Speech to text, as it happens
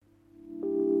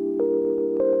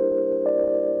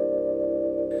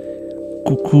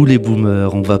Coucou les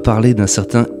boomers, on va parler d'un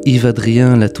certain Yves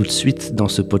Adrien là tout de suite dans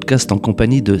ce podcast en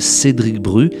compagnie de Cédric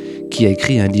Bru qui a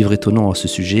écrit un livre étonnant à ce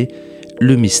sujet,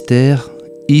 Le Mystère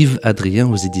Yves Adrien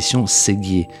aux éditions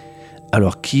Séguier.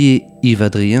 Alors qui est Yves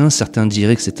Adrien ? Certains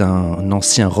diraient que c'est un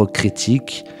ancien rock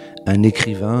critique, un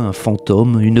écrivain, un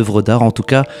fantôme, une œuvre d'art, en tout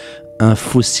cas un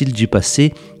fossile du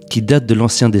passé qui date de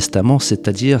l'Ancien Testament,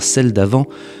 c'est-à-dire celle d'avant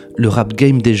le rap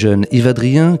game des jeunes. Yves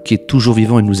Adrien, qui est toujours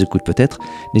vivant et nous écoute peut-être,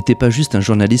 n'était pas juste un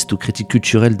journaliste ou critique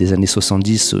culturel des années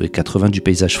 70 et 80 du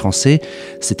paysage français,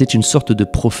 c'était une sorte de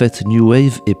prophète new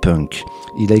wave et punk.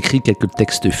 Il a écrit quelques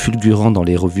textes fulgurants dans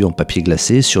les revues en papier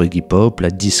glacé sur Iggy Pop, la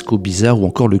disco bizarre ou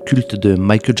encore le culte de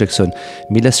Michael Jackson.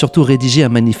 Mais il a surtout rédigé un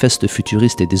manifeste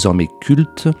futuriste et désormais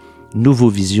culte,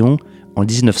 Novovision, en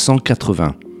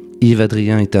 1980. Yves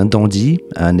Adrien est un dandy,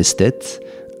 un esthète,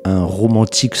 un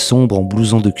romantique sombre en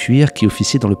blouson de cuir qui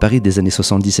officiait dans le Paris des années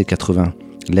 70 et 80.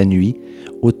 La nuit,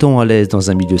 autant à l'aise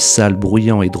dans un milieu sale,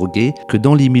 bruyant et drogué, que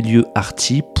dans les milieux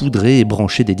arty, poudrés et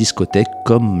branchés des discothèques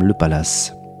comme le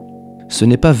Palace. Ce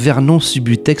n'est pas Vernon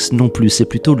Subutex non plus, c'est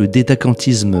plutôt le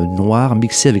dédacantisme noir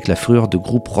mixé avec la fureur de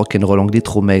groupes rock'n'roll anglais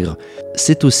trop maigres.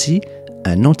 C'est aussi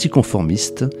un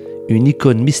anticonformiste, une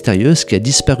icône mystérieuse qui a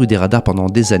disparu des radars pendant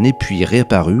des années puis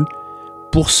réapparu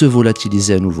pour se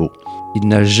volatiliser à nouveau. Il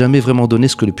n'a jamais vraiment donné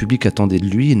ce que le public attendait de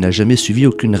lui, il n'a jamais suivi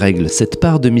aucune règle. Cette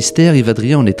part de mystère, Yves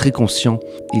Adrien en est très conscient.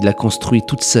 Il a construit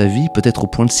toute sa vie, peut-être au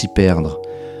point de s'y perdre.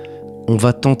 On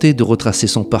va tenter de retracer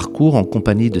son parcours en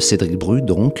compagnie de Cédric Bru,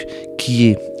 donc, qui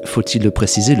est, faut-il le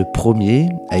préciser, le premier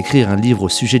à écrire un livre au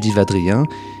sujet d'Yves Adrien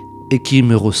et qui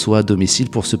me reçoit à domicile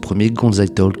pour ce premier Gonzaï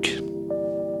Talk.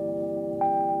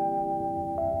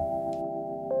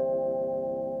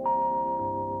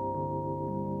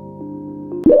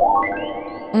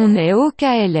 On est au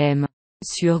KLM,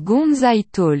 sur Gonzaï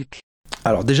Talk.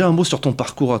 Alors déjà un mot sur ton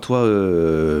parcours à toi,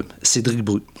 Cédric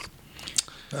Bru.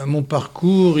 Mon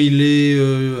parcours, il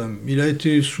a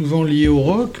été souvent lié au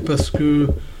rock parce que,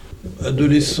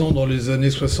 adolescent dans les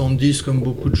années 70, comme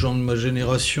beaucoup de gens de ma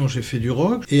génération, j'ai fait du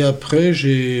rock. Et après,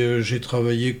 j'ai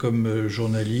travaillé comme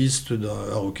journaliste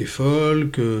à Rock et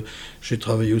Folk. J'ai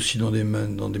travaillé aussi dans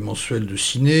des mensuels de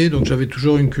ciné. Donc j'avais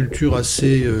toujours une culture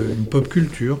une pop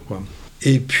culture, quoi.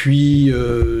 Et puis,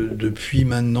 depuis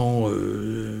maintenant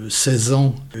 16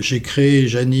 ans, j'ai créé et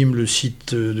j'anime le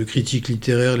site de critique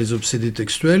littéraire Les Obsédés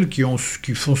Textuels, qui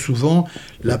font souvent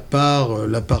la part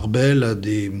belle à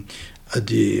des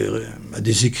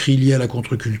écrits liés à la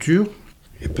contre-culture.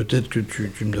 Et peut-être que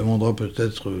tu me demanderas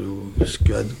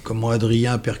comment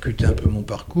Adrien a percuté un peu mon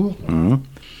parcours. Mmh.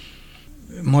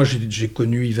 Moi, j'ai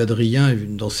connu Yves Adrien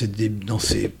dans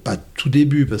ses pas tout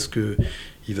début, parce que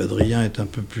Yves Adrien est un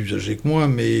peu plus âgé que moi,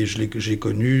 mais j'ai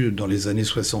connu dans les années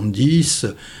 70,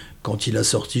 quand il a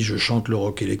sorti « Je chante le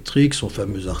rock électrique », son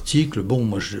fameux article. Bon,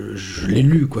 moi, je l'ai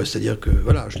lu, quoi. C'est-à-dire que,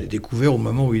 voilà, je l'ai découvert au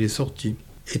moment où il est sorti.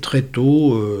 Et très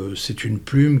tôt, c'est une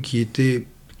plume qui était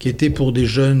pour des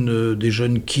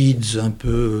jeunes kids un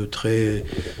peu très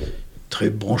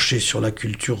branchés sur la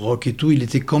culture rock et tout. Il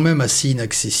était quand même assez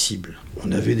inaccessible.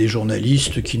 On avait des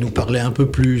journalistes qui nous parlaient un peu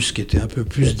plus, qui étaient un peu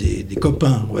plus des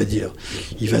copains, on va dire.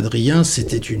 Yves Adrien,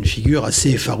 c'était une figure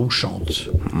assez effarouchante.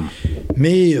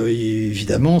 Mais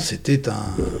évidemment, c'était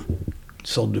une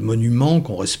sorte de monument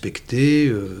qu'on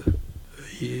respectait.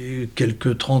 Et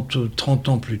quelques 30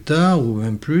 ans plus tard, ou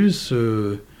même plus,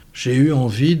 j'ai eu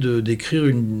envie d'écrire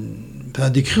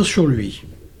sur lui.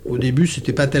 Au début,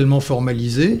 c'était pas tellement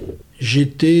formalisé.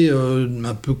 J'étais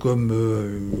un peu comme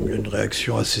une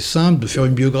réaction assez simple de faire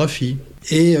une biographie.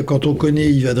 Et quand on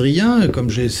connaît Yves Adrien, comme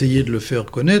j'ai essayé de le faire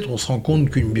connaître, on se rend compte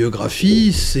qu'une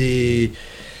biographie,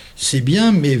 c'est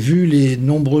bien, mais vu les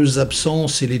nombreuses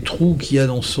absences et les trous qu'il y a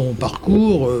dans son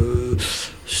parcours,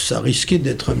 ça risquait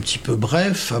d'être un petit peu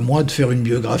bref, à moins de faire une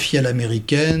biographie à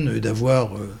l'américaine,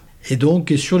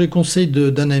 Et sur les conseils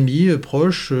d'un ami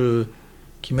proche,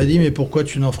 qui m'a dit « Mais pourquoi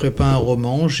tu n'en ferais pas un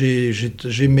roman ?»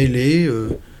 J'ai mêlé,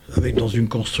 dans une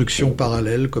construction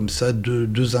parallèle comme ça,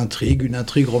 deux intrigues, une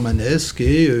intrigue romanesque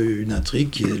et une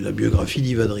intrigue qui est la biographie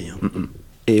d'Yves Adrien.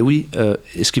 Et oui,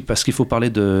 parce qu'il faut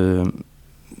parler de...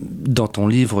 Dans ton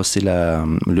livre, c'est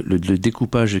le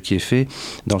découpage qui est fait,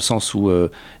 dans le sens où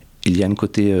il y a un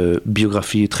côté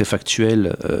biographie très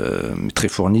factuelle, très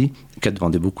fournie, qui a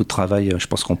demandé beaucoup de travail, je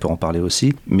pense qu'on peut en parler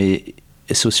aussi, mais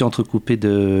c'est aussi entrecoupé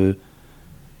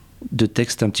de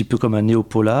textes un petit peu comme un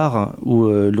néopolar, où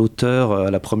l'auteur,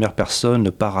 à la première personne,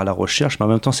 part à la recherche, mais en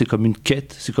même temps, c'est comme une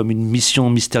quête, c'est comme une mission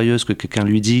mystérieuse que quelqu'un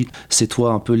lui dit. C'est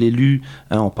toi un peu l'élu,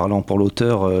 en parlant pour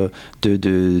l'auteur,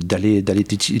 d'aller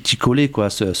t'y coller, quoi,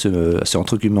 c'est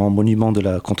entre guillemets un monument de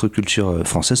la contre-culture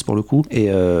française, pour le coup. Et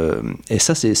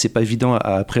ça, c'est pas évident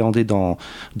à appréhender dans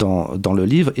le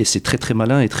livre, et c'est très très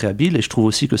malin et très habile, et je trouve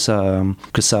aussi que ça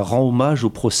rend hommage au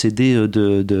procédé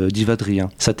d'Yves Adrien.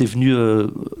 Ça t'est venu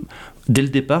dès le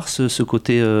départ, ce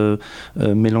côté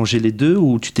mélanger les deux,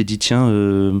 ou tu t'es dit tiens,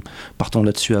 partons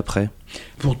là-dessus après?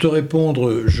 Pour te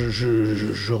répondre,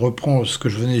 je reprends ce que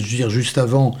je venais de dire juste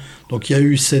avant. Donc il y a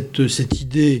eu cette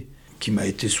idée qui m'a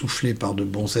été soufflée par de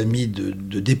bons amis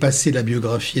de dépasser la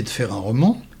biographie et de faire un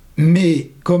roman.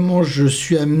 Mais comment je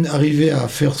suis arrivé à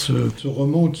faire ce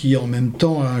roman qui en même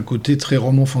temps a un côté très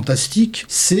roman fantastique,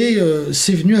 c'est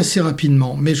venu assez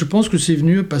rapidement. Mais je pense que c'est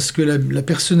venu parce que la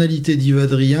personnalité d'Yves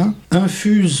Adrien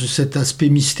infuse cet aspect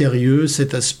mystérieux,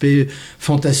 cet aspect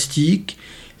fantastique.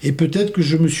 Et peut-être que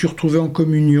je me suis retrouvé en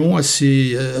communion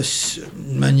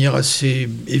de manière assez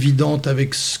évidente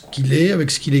avec ce qu'il est,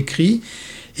 avec ce qu'il écrit.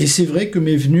 Et c'est vrai que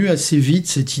m'est venue assez vite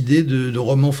cette idée de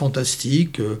roman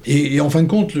fantastique. Et en fin de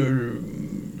compte, il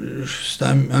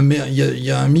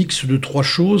y a un mix de trois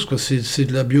choses, quoi. C'est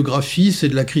de la biographie, c'est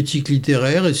de la critique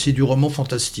littéraire et c'est du roman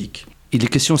fantastique. Il est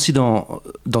question aussi dans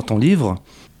ton livre,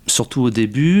 surtout au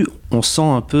début, on sent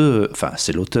un peu, enfin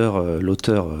c'est l'auteur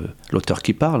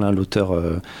qui parle, l'auteur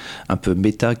un peu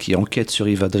méta qui enquête sur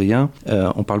Yves Adrien.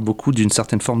 On parle beaucoup d'une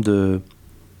certaine forme de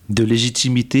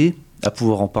légitimité à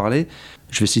pouvoir en parler.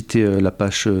 Je vais citer la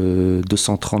page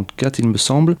 234, il me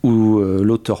semble, où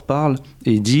l'auteur parle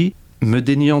et il dit « Me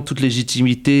déniant toute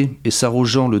légitimité et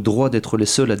s'arrogeant le droit d'être les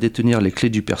seuls à détenir les clés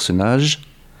du personnage,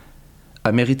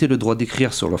 a mérité le droit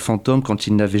d'écrire sur le fantôme quand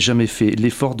il n'avait jamais fait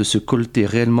l'effort de se colter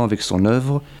réellement avec son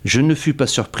œuvre, je ne fus pas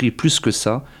surpris plus que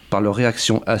ça par leur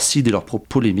réaction acide et leurs propos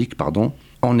polémiques,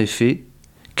 En effet,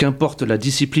 qu'importe la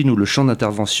discipline ou le champ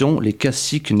d'intervention, les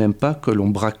classiques n'aiment pas que l'on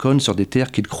braconne sur des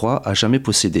terres qu'ils croient à jamais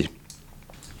posséder. »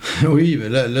 Oui, mais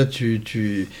là tu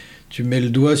mets le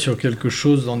doigt sur quelque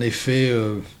chose, en effet,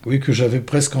 que j'avais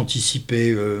presque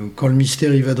anticipé. Quand le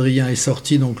Mystère Yves Adrien est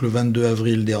sorti, donc le 22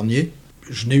 avril dernier,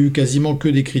 je n'ai eu quasiment que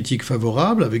des critiques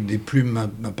favorables, avec des plumes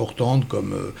importantes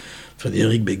comme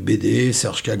Frédéric Becbédé,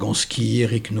 Serge Kaganski,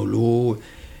 Eric Nolot.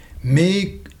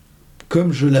 Mais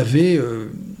comme je l'avais...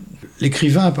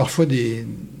 l'écrivain a parfois des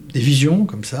visions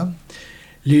comme ça.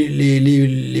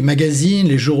 Les magazines,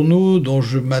 les journaux dont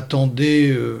je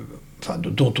m'attendais,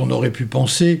 dont on aurait pu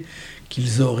penser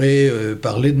qu'ils auraient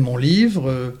parlé de mon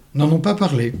livre, n'en ont pas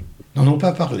parlé.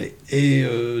 Et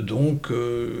donc,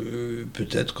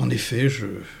 peut-être qu'en effet,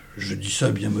 je dis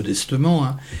ça bien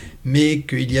modestement, mais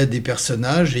qu'il y a des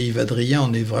personnages, et Yves Adrien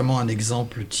en est vraiment un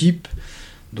exemple type,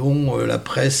 dont la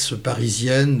presse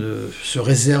parisienne se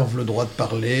réserve le droit de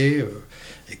parler,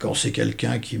 et quand c'est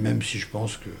quelqu'un qui, même si je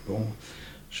pense que,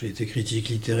 j'ai été critique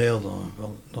littéraire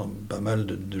dans pas mal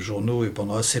de journaux, et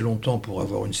pendant assez longtemps pour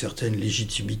avoir une certaine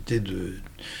légitimité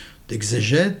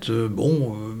d'exégète,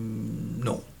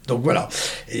 non. Donc voilà.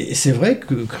 Et c'est vrai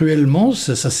que cruellement,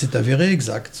 ça s'est avéré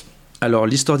exact. Alors,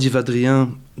 l'histoire d'Yves Adrien,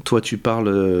 toi tu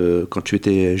parles, quand tu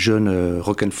étais jeune,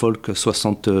 rock and folk,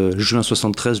 juin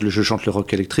 73, Je chante le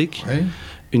rock électrique, ouais.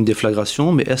 Une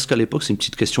déflagration, mais est-ce qu'à l'époque, c'est une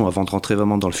petite question avant de rentrer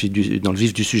vraiment dans le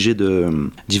vif du sujet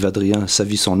d'Yves Adrien, sa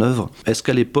vie, son œuvre, est-ce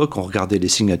qu'à l'époque, on regardait les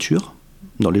signatures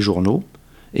dans les journaux,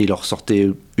 et il en ressortait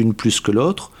une plus que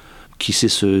l'autre? Qui c'est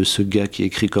ce gars qui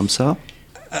écrit comme ça?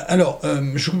 Alors,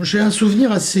 j'ai un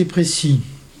souvenir assez précis.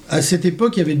 À cette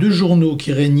époque, il y avait deux journaux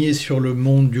qui régnaient sur le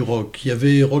monde du rock. Il y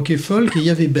avait Rock et Folk et il y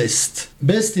avait Best.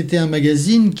 Best était un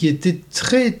magazine qui était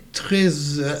très, très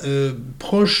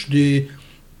proche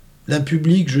d'un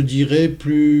public, je dirais,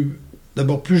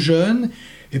 d'abord plus jeune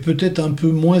et peut-être un peu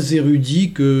moins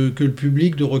érudit que le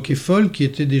public de Rock et Folk qui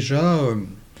était déjà...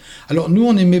 Alors nous,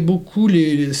 on aimait beaucoup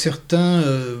certains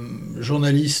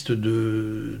journalistes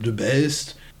de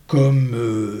Best, comme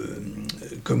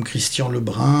Christian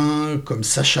Lebrun, comme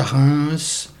Sacha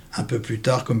Reims, un peu plus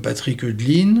tard comme Patrick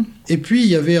Eudeline. Et puis il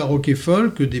y avait à Rock et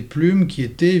Folk des plumes qui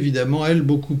étaient évidemment, elles,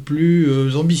 beaucoup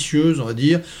plus ambitieuses, on va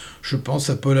dire. Je pense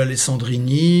à Paul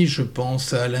Alessandrini, je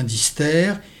pense à Alain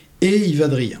Dister et Yves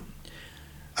Adrien.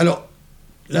 Alors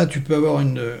là, tu peux avoir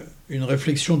une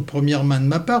réflexion de première main de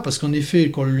ma part, parce qu'en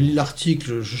effet, quand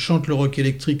l'article « Je chante le rock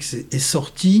électrique » est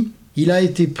sorti, il a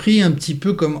été pris un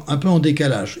peu en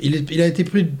décalage. Il a été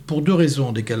pris pour deux raisons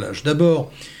en décalage.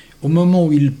 D'abord, au moment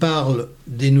où il parle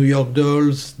des New York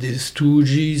Dolls, des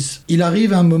Stooges, il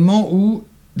arrive à un moment où,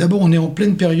 d'abord, on est en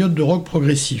pleine période de rock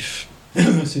progressif.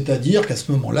 C'est-à-dire qu'à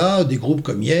ce moment-là, des groupes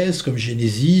comme Yes, comme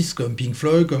Genesis, comme Pink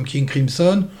Floyd, comme King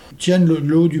Crimson tiennent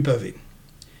le haut du pavé.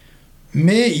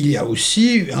 Mais il y a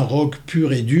aussi un rock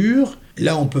pur et dur,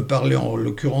 là on peut parler en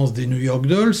l'occurrence des New York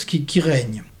Dolls, qui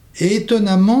règne. Et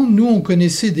étonnamment, nous on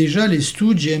connaissait déjà les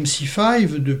Stooges et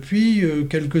MC5 depuis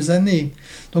quelques années.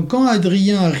 Donc quand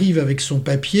Adrien arrive avec son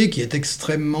papier qui est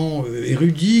extrêmement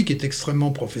érudit, qui est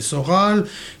extrêmement professoral,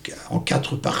 en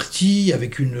 4 parties,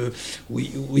 avec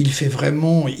où il fait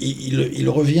vraiment, il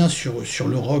revient sur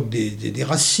le rock des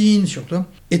racines, sur tout.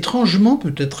 Étrangement,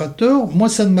 peut-être à tort, moi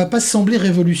ça ne m'a pas semblé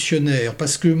révolutionnaire,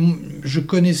 parce que je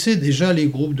connaissais déjà les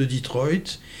groupes de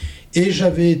Detroit, et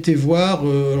j'avais été voir,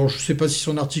 alors je ne sais pas si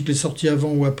son article est sorti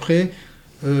avant ou après,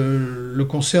 le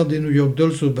concert des New York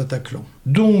Dolls au Bataclan.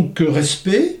 Donc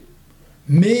respect,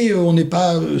 mais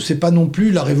c'est pas non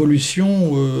plus la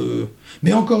révolution.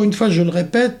 Mais encore une fois, je le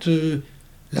répète,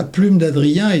 la plume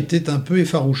d'Adrien était un peu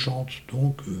effarouchante.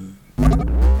 Donc.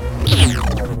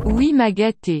 Oui, m'a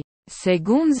gâté. C'est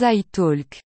Gonzaï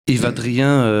Talk. Yves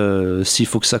Adrien, s'il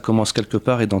faut que ça commence quelque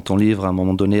part, et dans ton livre, à un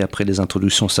moment donné, après les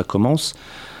introductions, ça commence.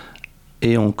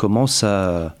 Et on commence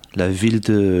à la ville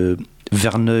de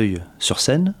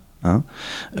Verneuil-sur-Seine. Hein.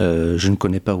 Je ne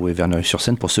connais pas où est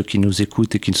Verneuil-sur-Seine. Pour ceux qui nous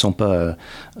écoutent et qui ne sont pas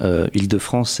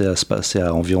Île-de-France, c'est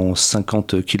à environ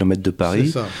 50 km de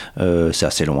Paris. C'est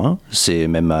assez loin. C'est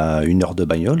même à 1 heure de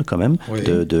bagnole quand même, oui.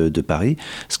 de Paris,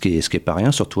 ce qui est pas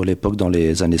rien, surtout à l'époque dans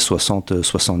les années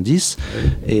 60-70. Oui.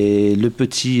 Et le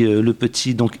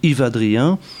petit donc Yves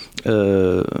Adrien,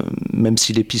 même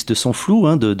si les pistes sont floues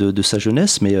de sa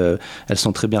jeunesse, mais elles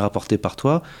sont très bien rapportées par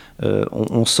toi.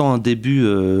 On sent un début,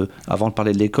 avant de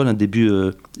parler de l'école, un début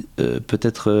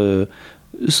peut-être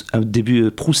un début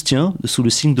proustien, sous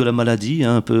le signe de la maladie,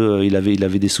 un peu. Il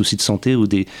avait des soucis de santé ou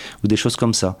des choses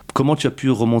comme ça. Comment tu as pu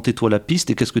remonter toi la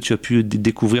piste, et qu'est-ce que tu as pu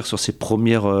découvrir sur ces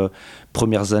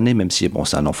premières années, même si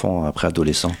c'est un enfant après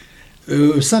adolescent?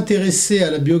 S'intéresser à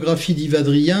la biographie d'Yves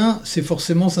Adrien, c'est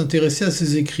forcément s'intéresser à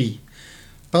ses écrits.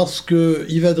 Parce que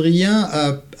Yves Adrien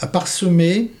a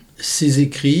parsemé ses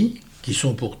écrits, qui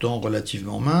sont pourtant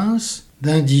relativement minces,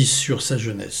 d'indices sur sa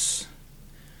jeunesse.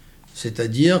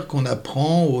 C'est-à-dire qu'on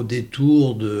apprend au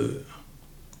détour de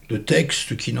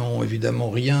textes qui n'ont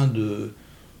évidemment rien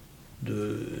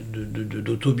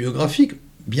d'autobiographique,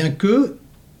 bien que,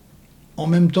 en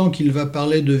même temps qu'il va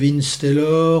parler de Vince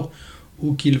Taylor,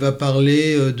 ou qu'il va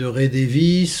parler de Ray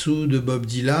Davies ou de Bob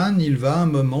Dylan, il va à un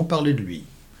moment parler de lui.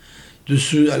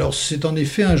 Alors c'est en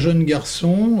effet un jeune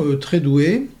garçon très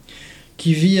doué,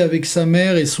 qui vit avec sa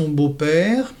mère et son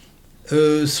beau-père.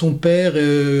 Son père,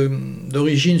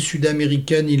 d'origine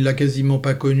sud-américaine, il ne l'a quasiment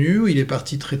pas connu, il est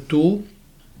parti très tôt.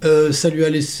 Ça lui a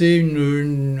laissé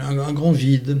un grand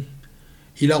vide.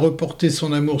 Il a reporté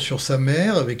son amour sur sa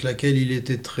mère, avec laquelle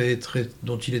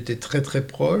dont il était très très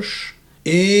proche.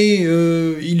 Et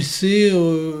il s'est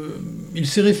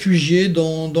réfugié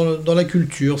dans la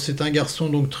culture. C'est un garçon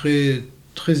donc très,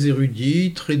 très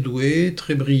érudit, très doué,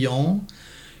 très brillant,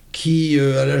 qui,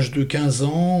 à l'âge de 15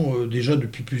 ans, déjà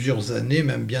depuis plusieurs années,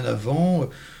 même bien avant,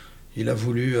 il a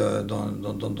voulu,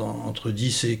 entre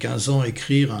 10 et 15 ans,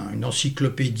 écrire une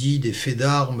encyclopédie des faits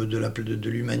d'armes de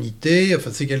l'humanité.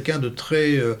 Enfin, c'est quelqu'un de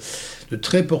très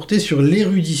porté sur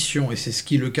l'érudition, et c'est ce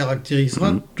qui le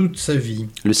caractérisera toute sa vie.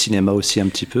 Le cinéma aussi un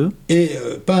petit peu. Et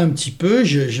pas un petit peu,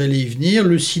 j'allais y venir.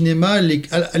 Le cinéma,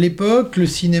 à l'époque, le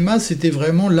cinéma, c'était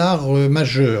vraiment l'art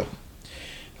majeur.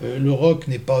 Le rock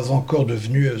n'est pas encore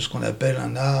devenu ce qu'on appelle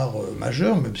un art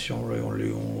majeur, même si on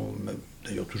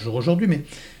d'ailleurs toujours aujourd'hui, mais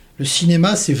le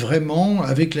cinéma, c'est vraiment,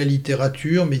 avec la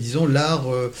littérature, mais disons l'art,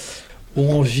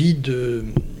 ont envie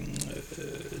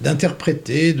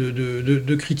d'interpréter,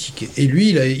 de critiquer. Et lui,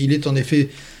 il est en effet,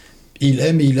 il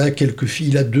aime, et il a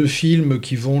 2 films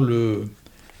qui vont le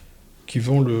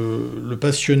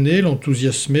passionner,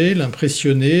 l'enthousiasmer,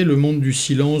 l'impressionner, Le Monde du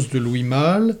silence de Louis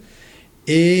Malle,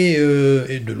 et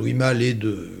de Louis Malle et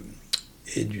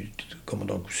du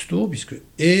commandant Cousteau,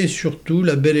 et surtout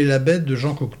La Belle et la Bête de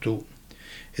Jean Cocteau.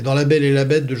 Et dans La Belle et la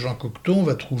Bête de Jean Cocteau, on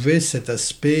va trouver cet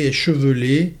aspect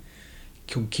échevelé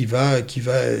qui va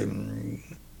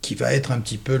être un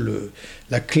petit peu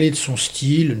la clé de son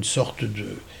style, une sorte de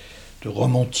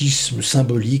romantisme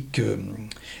symbolique.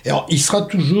 Alors, il sera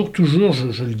toujours,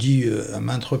 je le dis à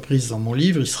maintes reprises dans mon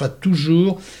livre, il sera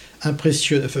toujours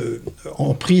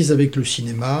en prise avec le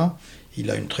cinéma.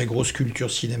 Il a une très grosse culture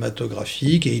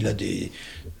cinématographique, et il a des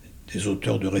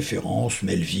auteurs de référence,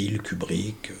 Melville,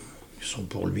 Kubrick, qui sont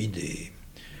pour lui des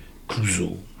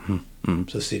Clouseau.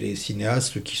 Ça, c'est les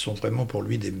cinéastes qui sont vraiment pour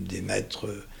lui des maîtres,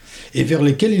 et vers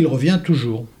lesquels il revient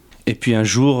toujours. Et puis un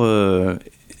jour,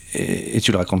 et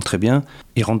tu le racontes très bien,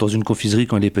 il rentre dans une confiserie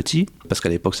quand il est petit, parce qu'à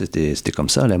l'époque c'était comme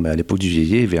ça, là, à l'époque du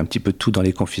vieillier, il y avait un petit peu de tout dans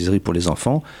les confiseries pour les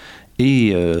enfants,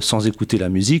 et sans écouter la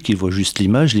musique, il voit juste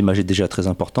l'image est déjà très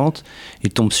importante,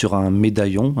 il tombe sur un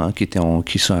médaillon qui est en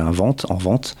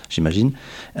vente, j'imagine,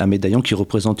 un médaillon qui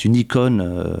représente une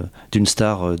icône d'une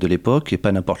star de l'époque, et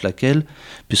pas n'importe laquelle,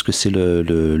 puisque c'est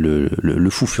le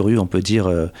fou furieux, on peut dire,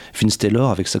 Vince Taylor,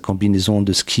 avec sa combinaison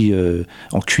de ski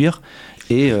en cuir.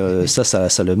 Et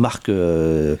ça le marque.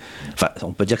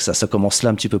 On peut dire que ça commence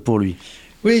là un petit peu pour lui.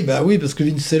 Oui, parce que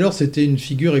Vince Taylor, c'était une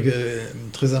figure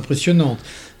très impressionnante.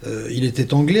 Il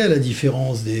était anglais, à la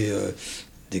différence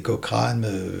des Cochrane,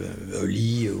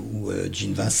 Holly ou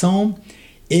Gene Vincent.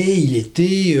 Et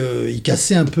il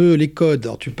cassait un peu les codes.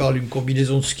 Alors tu parles d'une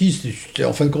combinaison de ski, c'était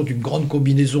en fin de compte une grande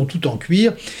combinaison tout en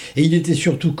cuir. Et il était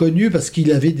surtout connu parce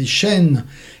qu'il avait des chaînes.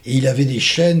 Et il avait des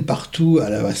chaînes partout à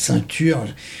la ceinture.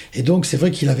 Et donc c'est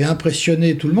vrai qu'il avait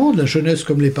impressionné tout le monde, la jeunesse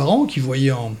comme les parents, qui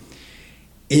voyaient en...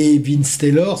 Et Vince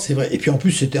Taylor, c'est vrai. Et puis en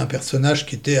plus c'était un personnage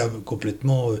qui était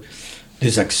complètement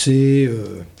désaxé.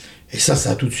 Et ça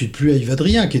a tout de suite plu à Yves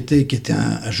Adrien, qui était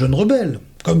un jeune rebelle,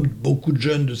 comme beaucoup de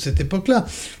jeunes de cette époque-là.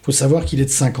 Il faut savoir qu'il est de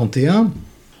 51,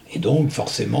 et donc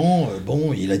forcément,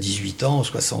 il a 18 ans en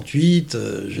 68,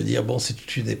 je veux dire, c'est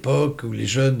toute une époque où les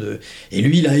jeunes... et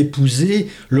lui, il a épousé,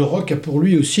 le rock a pour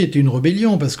lui aussi été une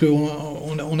rébellion, parce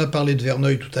qu'on a parlé de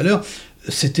Verneuil tout à l'heure,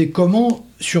 c'était comment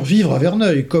survivre à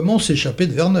Verneuil, comment s'échapper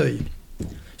de Verneuil.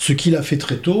 Ce qu'il a fait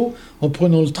très tôt, en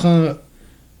prenant le train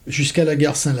jusqu'à la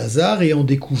gare Saint-Lazare et en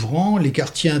découvrant les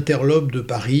quartiers interlopes de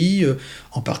Paris,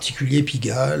 en particulier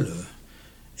Pigalle,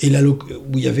 et où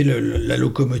il y avait la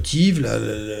locomotive,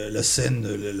 la scène,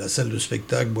 la salle de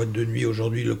spectacle, boîte de nuit,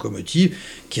 aujourd'hui locomotive,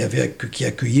 qui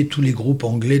accueillait tous les groupes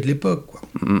anglais de l'époque, quoi.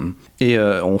 Et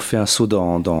on fait un saut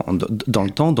dans le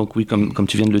temps. Donc oui, comme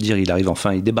tu viens de le dire,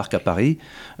 il débarque à Paris.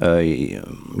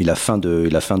 Il a faim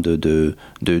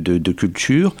de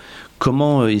culture.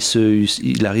 Comment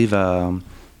il arrive à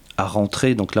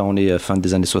rentrer, donc là on est à la fin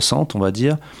des années 60, on va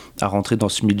dire, à rentrer dans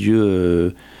ce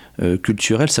milieu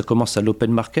culturel? Ça commence à l'open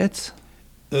market?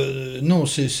 Non,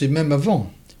 c'est même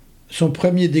avant. Son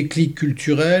premier déclic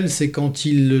culturel, c'est quand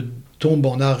il tombe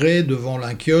en arrêt devant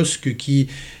un kiosque qui,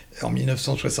 en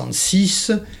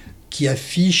 1966, qui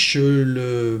affiche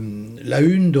la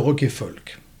une de Rock et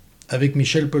Folk, avec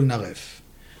Michel Polnareff.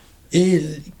 Et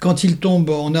quand il tombe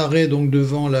en arrêt donc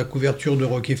devant la couverture de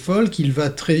Rock et Folk, il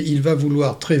va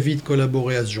vouloir très vite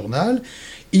collaborer à ce journal.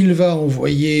 Il va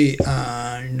envoyer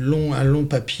un long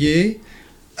papier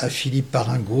à Philippe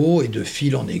Paringot, et de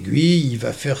fil en aiguille, il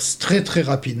va faire très très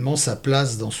rapidement sa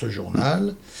place dans ce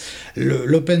journal.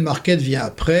 L'open market vient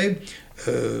après,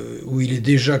 où il est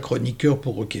déjà chroniqueur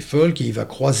pour Rock et Folk, et il va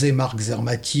croiser Marc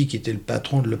Zermati, qui était le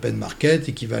patron de l'Open Market,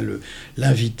 et qui va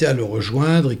l'inviter à le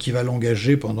rejoindre, et qui va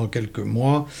l'engager pendant quelques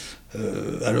mois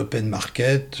à l'Open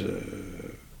Market.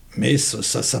 Mais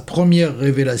sa première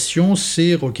révélation,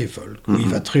 c'est Rock et Folk, où il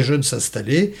va très jeune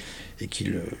s'installer, et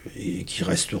qui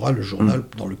restera le journal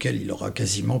dans lequel il aura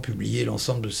quasiment publié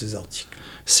l'ensemble de ses articles.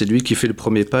 C'est lui qui fait le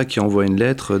premier pas, qui envoie une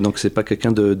lettre, donc c'est pas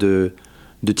quelqu'un de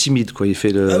timide, quoi. Il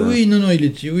fait le... Ah oui, non,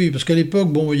 oui, parce qu'à l'époque,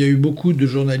 il y a eu beaucoup de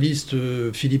journalistes,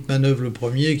 Philippe Manœuvre le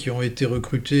premier, qui ont été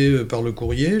recrutés par le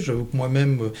Courrier. J'avoue que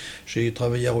moi-même, j'ai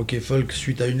travaillé à Rock et Folk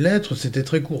suite à une lettre, c'était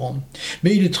très courant.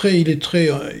 Mais il est très... De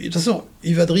toute façon,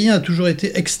 Yves Adrien a toujours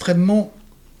été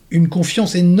une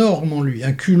confiance énorme en lui,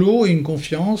 un culot et une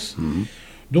confiance.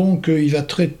 Donc il va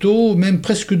très tôt, même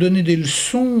presque donner des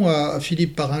leçons à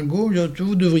Philippe Paringot.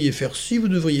 Vous devriez faire ci, vous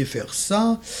devriez faire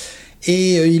ça.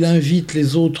 Et il invite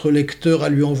les autres lecteurs à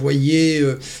lui envoyer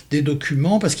des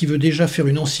documents, parce qu'il veut déjà faire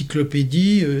une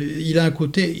encyclopédie. Il a un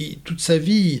côté, toute sa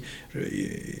vie,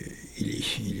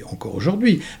 il est encore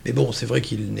aujourd'hui, mais c'est vrai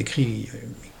qu'il n'écrit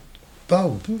pas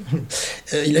ou peu.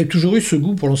 Il a toujours eu ce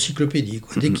goût pour l'encyclopédie,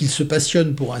 quoi. Dès qu'il se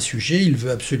passionne pour un sujet, il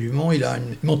a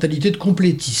une mentalité de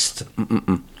complétiste.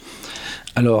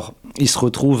 Alors, il se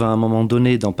retrouve à un moment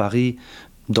donné dans Paris,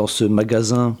 dans ce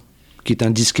magasin qui est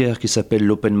un disquaire qui s'appelle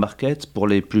l'Open Market. Pour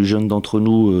les plus jeunes d'entre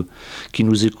nous qui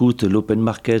nous écoutent, l'Open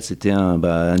Market, c'était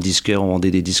un disquaire, on vendait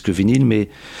des disques vinyles, mais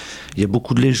il y a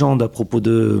beaucoup de légendes à propos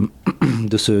de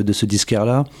ce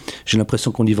disquaire-là. J'ai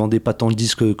l'impression qu'on n'y vendait pas tant de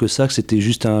disques que ça, que c'était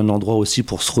juste un endroit aussi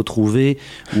pour se retrouver,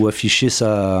 ou afficher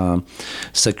sa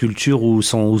culture ou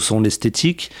son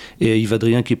esthétique. Et Yves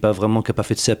Adrien, qui n'a pas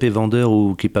fait de CAP vendeur,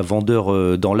 ou qui n'est pas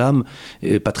vendeur dans l'âme,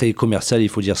 et pas très commercial, il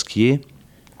faut dire ce qui est,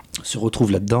 se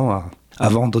retrouve là-dedans à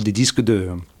vendre des disques de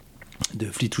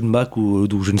Fleetwood Mac ou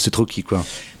je ne sais trop qui, quoi.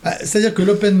 C'est-à-dire que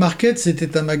l'Open Market,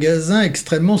 c'était un magasin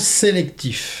extrêmement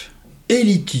sélectif,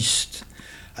 élitiste.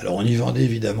 Alors on y vendait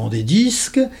évidemment des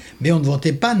disques, mais on ne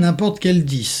vendait pas n'importe quel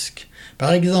disque.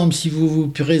 Par exemple, si vous vous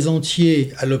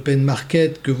présentiez à l'open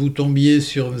market, que vous tombiez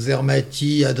sur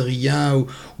Zermati, Adrien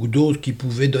ou d'autres qui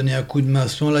pouvaient donner un coup de main à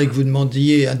ce moment-là et que vous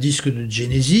demandiez un disque de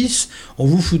Genesis, on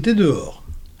vous foutait dehors.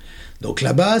 Donc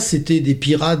là-bas, c'était des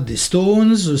pirates des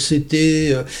Stones,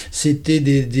 c'était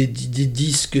des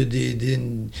disques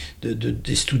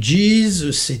des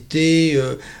Stooges, c'était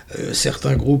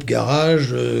certains groupes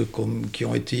garage qui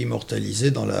ont été immortalisés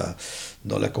dans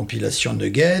la compilation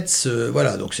Nuggets.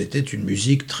 Voilà, donc c'était une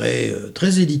musique très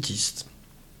élitiste.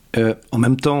 En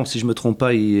même temps, si je ne me trompe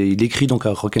pas, il écrit donc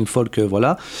à Rock and Folk,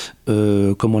 voilà.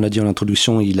 Comme on l'a dit en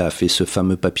introduction, il a fait ce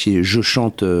fameux papier « Je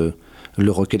chante ». Le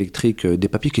rock électrique, des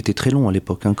papiers qui étaient très longs à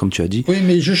l'époque, comme tu as dit. Oui,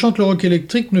 mais Je chante le rock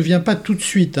électrique ne vient pas tout de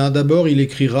suite. D'abord, il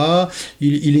écrira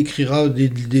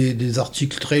des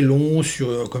articles très longs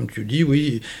sur, comme tu dis,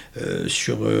 oui,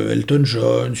 sur Elton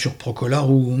John, sur Procol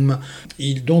Harum.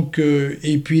 Et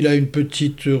puis il a une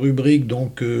petite rubrique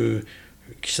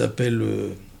qui s'appelle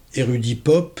érudit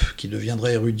pop, qui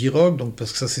deviendra érudit rock, donc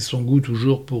parce que ça c'est son goût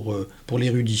toujours pour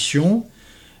l'érudition.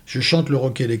 Je chante le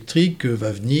rock électrique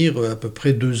va venir à peu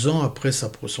près 2 ans après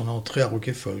son entrée à Rock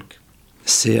et Folk.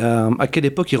 C'est à quelle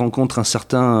époque il rencontre un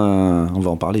certain, on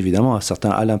va en parler évidemment, un certain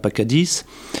Alain Pacadis,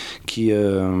 qui,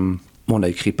 on a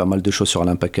écrit pas mal de choses sur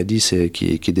Alain Pacadis, et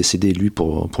qui est décédé lui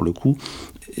pour le coup.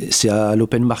 C'est à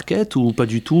l'open market ou pas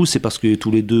du tout? C'est parce que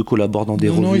tous les deux collaborent dans des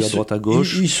revues à droite à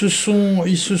gauche? Ils se sont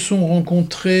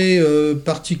rencontrés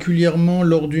particulièrement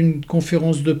lors d'une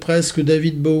conférence de presse que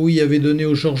David Bowie avait donnée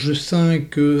au George V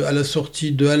à la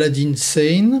sortie de Aladdin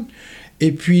Sane.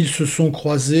 Et puis ils se sont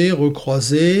croisés,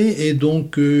 recroisés, et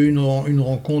donc une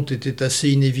rencontre était assez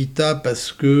inévitable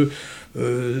parce que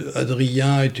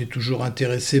Adrien était toujours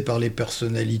intéressé par les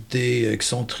personnalités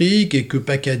excentriques et que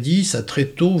Pacadis a très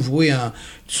tôt voué une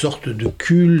sorte de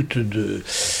culte,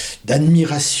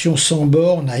 d'admiration sans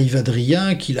borne à Yves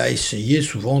Adrien qu'il a essayé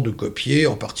souvent de copier,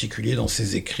 en particulier dans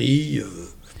ses écrits.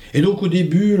 Et donc au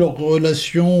début, leur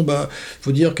relation,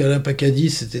 faut dire qu'Alain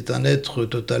Pacadis était un être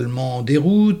totalement en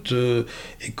déroute,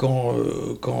 et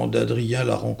quand Adrien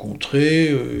l'a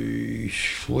rencontré,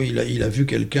 il a vu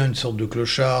quelqu'un, une sorte de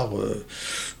clochard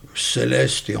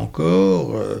céleste et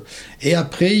encore, et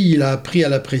après il a appris à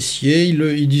l'apprécier.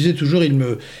 Il disait toujours, il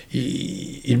me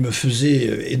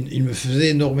faisait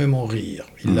énormément rire.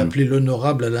 Il l'appelait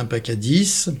l'honorable Alain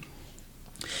Pacadis.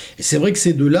 Et c'est vrai que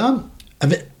ces deux-là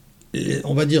avaient,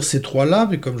 on va dire ces trois-là,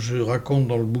 mais comme je raconte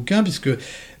dans le bouquin, puisque,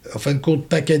 en fin de compte,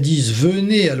 Pacadis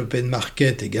venait à l'open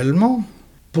market également,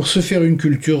 pour se faire une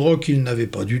culture rock qu'il n'avait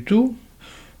pas du tout,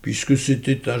 puisque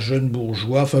c'était un jeune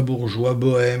bourgeois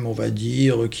bohème, on va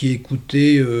dire, qui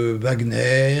écoutait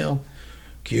Wagner,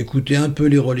 qui écoutait un peu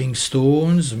les Rolling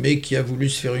Stones, mais qui a voulu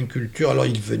se faire une culture. Alors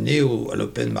il venait à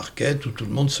l'open market, où tout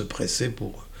le monde se pressait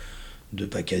de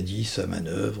Pacadis à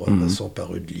manœuvre, en passant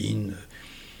par Eudeline.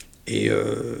 Et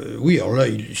oui, alors là,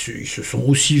 ils se sont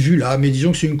aussi vus là, mais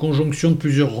disons que c'est une conjonction de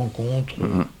plusieurs rencontres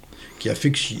qui a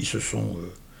fait qu'ils se sont...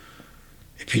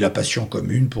 Et puis la passion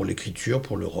commune pour l'écriture,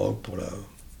 pour le rock,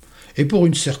 et pour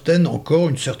une certaine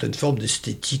forme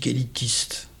d'esthétique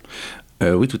élitiste.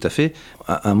 Oui, tout à fait.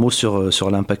 Un mot sur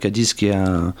Alain Pacadis, qui est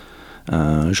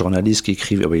un journaliste qui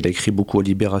écrivait, il a écrit beaucoup à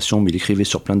Libération, mais il écrivait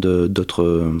sur plein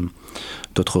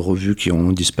d'autres revues qui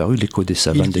ont disparu, l'Écho des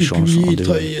Savanes, des chansons.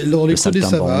 Dans l'Écho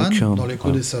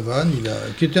des Savanes,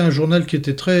 qui était un journal qui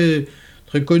était très,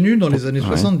 très connu dans les années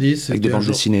 70. Avec des bandes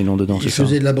dessinées dedans, il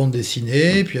faisait de la bande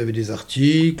dessinée, puis il y avait des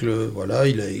articles, voilà.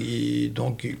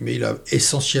 Mais il a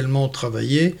essentiellement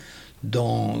travaillé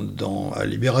à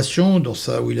Libération,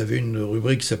 où il avait une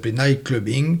rubrique qui s'appelait Night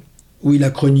Clubbing, où il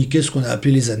a chroniqué ce qu'on a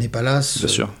appelé les années Palace, bien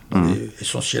sûr.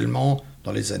 Essentiellement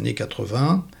dans les années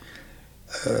 80.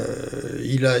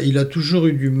 Il a toujours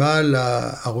eu du mal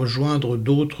à rejoindre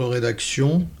d'autres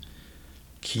rédactions.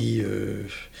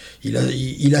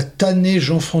 Il a tanné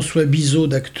Jean-François Bizot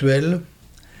d'Actuel,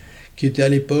 qui était à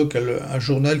l'époque un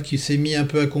journal qui s'est mis un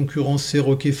peu à concurrencer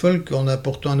Rock et Folk en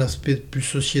apportant un aspect plus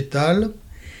sociétal.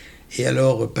 Et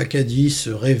alors, Pacadis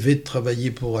rêvait de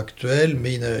travailler pour Actuel,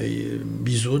 mais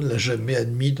Bizot ne l'a jamais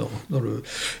admis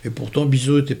Et pourtant,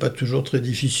 Bizot n'était pas toujours très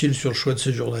difficile sur le choix de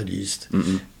ses journalistes.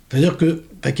 C'est-à-dire que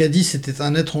Pacadis était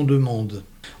un être en demande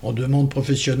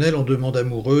professionnelle, en demande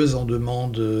amoureuse, en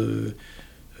demande de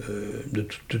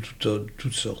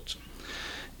toutes sortes.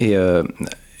 Et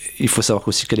il faut savoir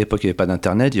aussi qu'à l'époque, il n'y avait pas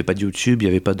d'Internet, il n'y avait pas de YouTube, il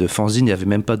n'y avait pas de fanzine, il n'y avait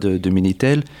même pas de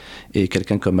Minitel. Et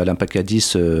quelqu'un comme Alain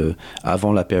Pacadis,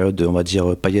 avant la période, on va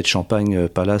dire, paillettes, champagne,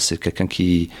 Palace, c'est quelqu'un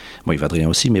qui... Bon, Yves Adrien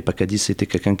aussi, mais Pacadis, c'était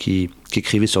quelqu'un qui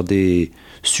écrivait sur des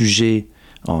sujets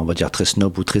on va dire très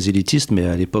snob ou très élitiste, mais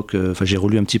à l'époque, j'ai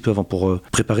relu un petit peu avant pour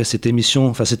préparer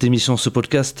ce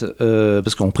podcast,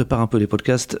 parce qu'on prépare un peu les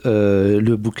podcasts,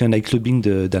 le bouquin Night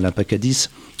Clubbing d'Alain Pacadis,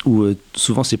 où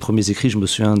souvent ses premiers écrits, je me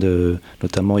souviens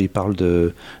notamment, il parle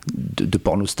de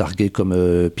porno-stars gays comme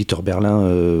Peter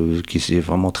Berlin, qui c'est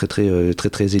vraiment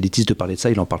très élitiste de parler de ça,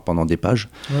 il en parle pendant des pages.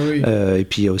 Oui. Et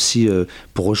puis il y a aussi,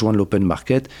 pour rejoindre l'open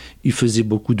market, il faisait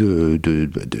beaucoup de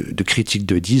critiques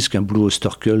de disques, un Blue Oyster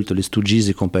Cult, les Stooges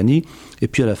et compagnie. Et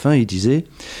puis à la fin, il disait,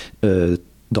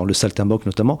 dans le Saltimbanque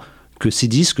notamment, que ces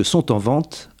disques sont en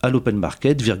vente à l'open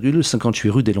market, 58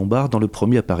 rue des Lombards, dans le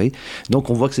 1er à Paris. Donc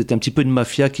on voit que c'était un petit peu une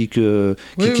mafia qui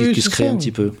se crée un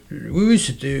petit peu. Oui,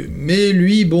 c'était. Mais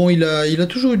lui, bon, il a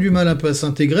toujours eu du mal un peu à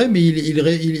s'intégrer, mais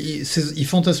il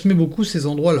fantasmait beaucoup ces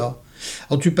endroits-là.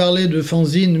 Alors tu parlais de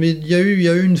fanzine, mais il y a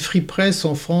eu une free press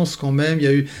en France quand même.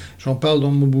 J'en parle dans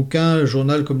mon bouquin, un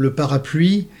journal comme Le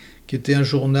Parapluie, qui était un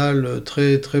journal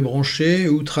très très branché,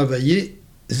 où travaillaient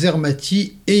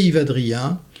Zermati et Yves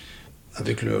Adrien,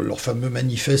 avec leur fameux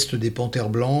manifeste des Panthères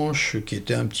Blanches, qui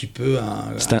était un petit peu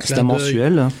C'était un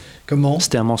mensuel. Comment ?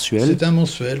 C'était un mensuel. C'était un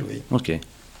mensuel, oui. Ok.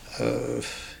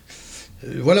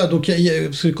 Voilà, donc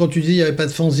parce que quand tu dis il n'y avait pas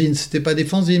de fanzine, c'était pas des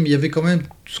fanzines, mais il y avait quand même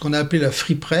ce qu'on a appelé la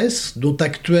free press, dont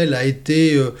Actuel a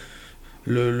été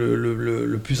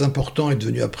le plus important, est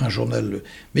devenu après un journal.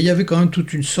 Mais il y avait quand même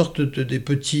toute une sorte des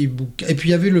petits bouquins. Et puis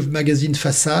il y avait le magazine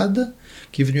Façade,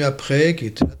 qui est venu après, qui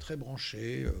était très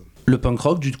branché. Le punk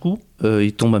rock, du coup,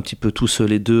 ils tombent un petit peu tous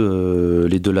les deux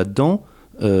là-dedans.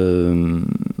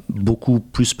 Beaucoup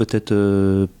plus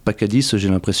peut-être Pacadis, j'ai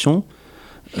l'impression.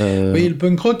 Oui, le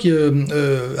punk rock,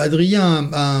 Adrien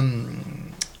a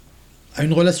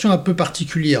une relation un peu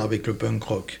particulière avec le punk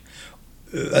rock.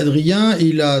 Adrien,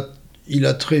 il a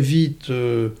très vite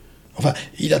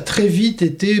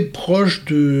été proche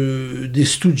des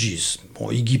Stooges.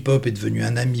 Bon, Iggy Pop est devenu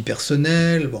un ami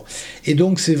personnel. Bon. Et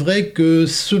donc c'est vrai que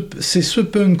c'est ce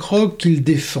punk rock qu'il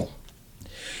défend.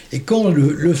 Et quand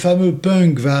le fameux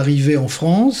punk va arriver en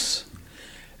France,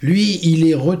 lui, il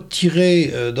est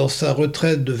retiré dans sa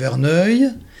retraite de Verneuil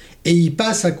et il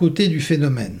passe à côté du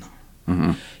phénomène.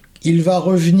 Mmh. Il va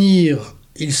revenir,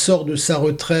 il sort de sa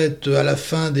retraite à la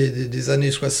fin des années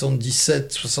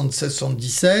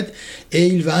 76-77 et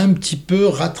il va un petit peu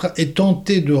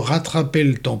tenter de rattraper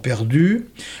le temps perdu,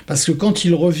 parce que quand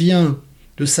il revient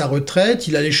de sa retraite,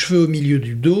 il a les cheveux au milieu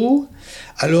du dos,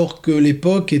 alors que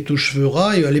l'époque est aux cheveux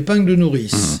ras et à l'épingle de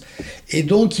nourrice. Mmh. Et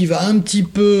donc il va un petit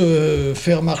peu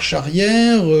faire marche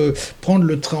arrière, prendre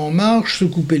le train en marche, se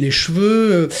couper les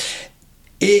cheveux,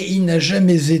 et il n'a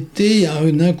jamais été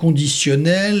un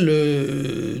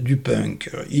inconditionnel du punk.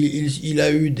 Il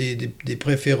a eu des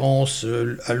préférences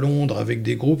à Londres avec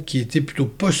des groupes qui étaient plutôt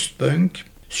post-punk,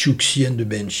 Siouxsie and the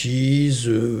Banshees,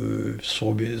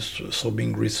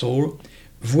 Throbbing Gristle,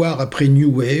 voire après New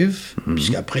Wave,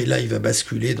 puisqu'après là il va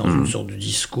basculer dans une sorte de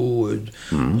disco,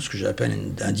 ce que j'appelle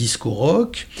un disco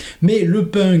rock. Mais le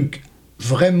punk,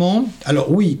 vraiment,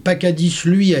 alors oui, Pacadis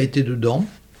lui a été dedans,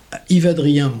 Yves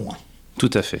Adrien moins.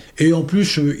 Tout à fait. Et en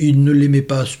plus, il ne l'aimait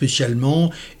pas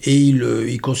spécialement, et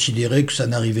il considérait que ça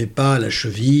n'arrivait pas à la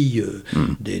cheville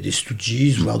des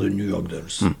Stooges, voire de New York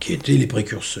Dolls, qui étaient les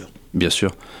précurseurs. Bien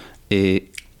sûr.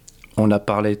 Et on a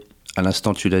parlé, à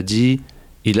l'instant tu l'as dit,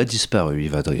 il a disparu,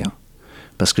 Yves Adrien.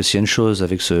 Parce que s'il y a une chose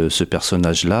avec ce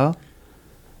personnage-là,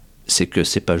 c'est que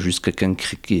c'est pas juste quelqu'un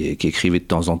qui écrivait de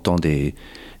temps en temps des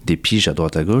piges à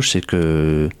droite à gauche, c'est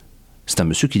que c'est un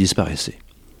monsieur qui disparaissait.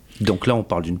 Donc là, on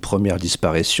parle d'une première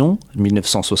disparition,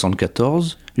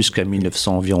 1974, jusqu'à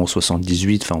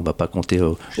 1978, enfin on ne va pas compter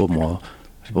au mois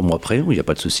près, il n'y a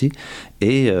pas de souci.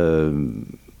 Et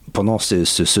pendant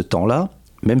ce temps-là,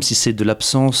 même si c'est de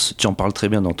l'absence, tu en parles très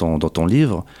bien dans ton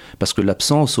livre, parce que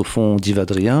l'absence, au fond, d'Yves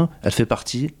Adrien, elle fait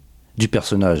partie du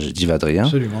personnage d'Yves Adrien.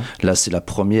 Absolument. Là, c'est la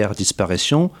première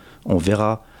disparition. On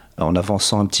verra, en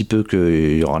avançant un petit peu,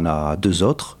 qu'il y en a deux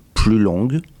autres, plus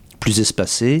longues, plus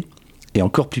espacées, et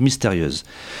encore plus mystérieuses.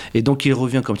 Et donc, il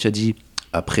revient, comme tu as dit,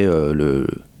 après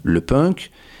le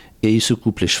punk, et il se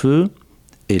coupe les cheveux,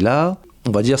 et là...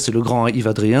 On va dire c'est le grand Yves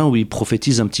Adrien où il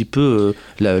prophétise un petit peu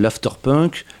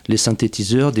l'afterpunk, les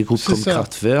synthétiseurs, des groupes comme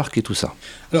Kraftwerk et tout ça.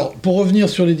 Alors, pour revenir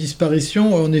sur les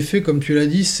disparitions, en effet, comme tu l'as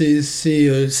dit,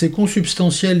 c'est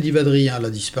consubstantiel d'Yves Adrien,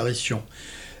 la disparition.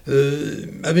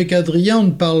 Avec Adrien, on ne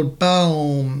parle pas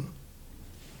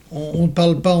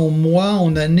en mois,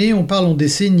 en années, on parle en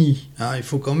décennies. Hein, il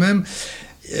faut quand même...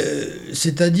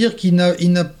 c'est-à-dire qu'il n'a...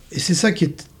 Et c'est ça qui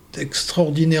est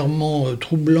extraordinairement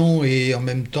troublant et en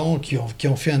même temps qui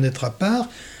en fait un être à part.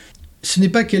 Ce n'est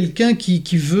pas quelqu'un qui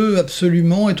veut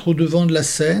absolument être au devant de la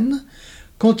scène,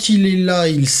 quand il est là,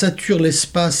 il sature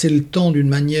l'espace et le temps d'une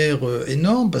manière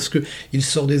énorme, parce qu'il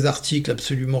sort des articles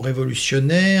absolument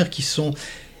révolutionnaires qui sont...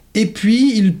 Et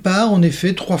puis, il part en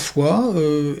effet 3 fois,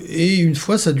 et une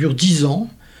fois, ça dure 10 ans,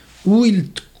 où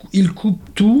il coupe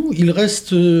tout, il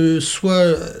reste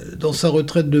soit dans sa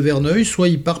retraite de Verneuil, soit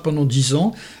il part pendant 10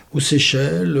 ans aux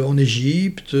Seychelles, en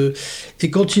Égypte, et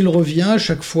quand il revient, à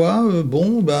chaque fois,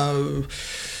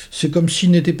 c'est comme s'il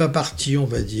n'était pas parti, on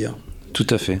va dire. Tout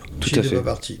à fait, tout à fait. Pas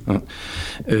parti.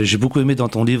 J'ai beaucoup aimé dans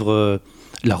ton livre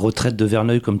la retraite de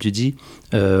Verneuil, comme tu dis.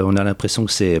 On a l'impression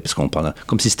que c'est, parce qu'on parle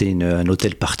comme si c'était un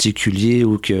hôtel particulier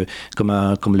ou que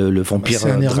comme le vampire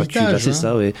Dracula, c'est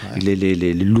ça, ouais.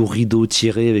 Les lourds rideaux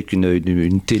tirés avec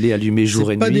une télé allumée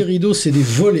jour et nuit. C'est pas des rideaux, c'est des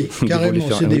volets, carrément,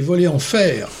 c'est des volets en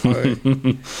fer. Ouais.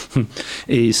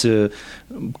 Et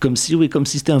comme si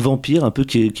c'était un vampire un peu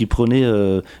qui prenait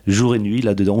jour et nuit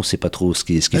là-dedans. On ne sait pas trop ce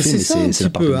qu'il fait, mais c'est la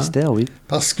part du mystère, oui.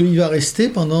 Parce qu'il va rester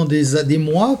pendant des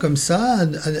mois comme ça,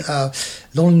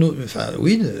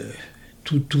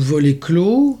 tout volet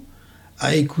clos,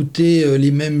 à écouter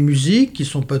les mêmes musiques qui ne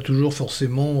sont pas toujours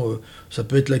forcément... ça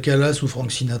peut être la Calas ou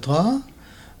Frank Sinatra.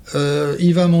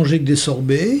 Il va manger que des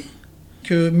sorbets,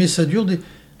 mais ça dure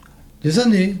des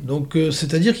années. Donc,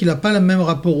 c'est-à-dire qu'il n'a pas le même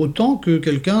rapport au temps que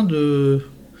quelqu'un de...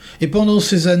 Et pendant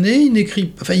ces années, il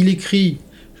écrit,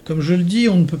 comme je le dis,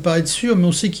 on ne peut pas être sûr, mais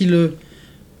on sait qu'il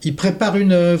prépare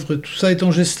une œuvre, tout ça est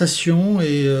en gestation,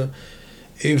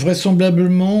 et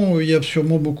vraisemblablement, il y a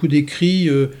sûrement beaucoup d'écrits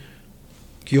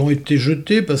qui ont été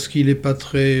jetés parce qu'il n'est pas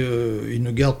il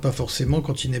ne garde pas forcément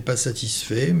quand il n'est pas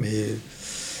satisfait,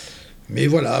 mais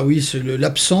voilà, oui,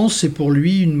 l'absence, c'est pour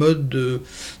lui une mode de...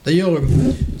 D'ailleurs,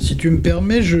 si tu me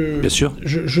permets, Bien sûr.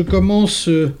 je commence,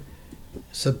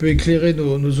 ça peut éclairer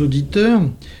nos auditeurs,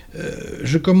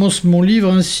 je commence mon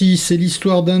livre ainsi: c'est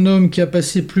l'histoire d'un homme qui a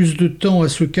passé plus de temps à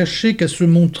se cacher qu'à se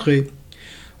montrer.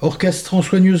 Orchestrant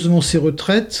soigneusement ses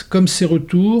retraites, comme ses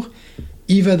retours,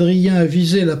 Yves Adrien a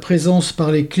visé la présence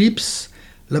par l'éclipse,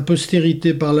 la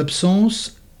postérité par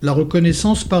l'absence, la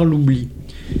reconnaissance par l'oubli.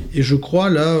 Et je crois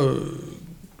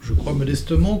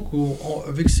modestement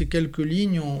qu'avec ces quelques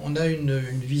lignes, on a une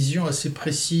vision assez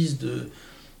précise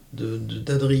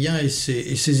d'Adrien et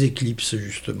ses éclipses,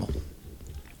 justement.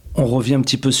 On revient un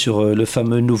petit peu sur le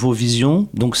fameux Nouveau Vision.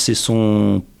 Donc c'est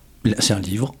un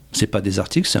livre, c'est pas des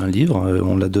articles, c'est un livre,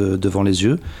 on l'a devant les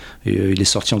yeux. Et, il est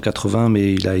sorti en 80,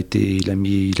 mais il a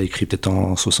écrit peut-être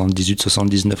en 78,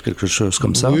 79, quelque chose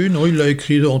comme ça. Oui, non, il l'a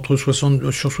écrit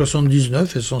sur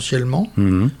 79 essentiellement.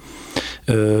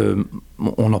 Mm-hmm.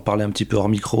 On en parlait un petit peu hors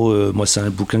micro. Moi, c'est un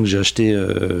bouquin que j'ai acheté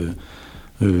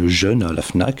jeune à la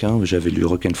Fnac. J'avais lu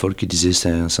Rock'n'Fall qui disait c'est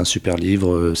un super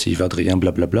livre, c'est Yves Adrien,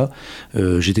 blablabla.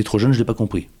 J'étais trop jeune, je l'ai pas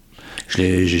compris.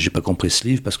 J'ai pas compris ce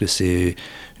livre parce que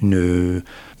il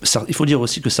faut dire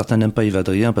aussi que certains n'aiment pas Yves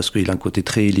Adrien parce qu'il a un côté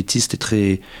très élitiste et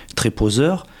très, très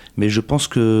poseur, mais je pense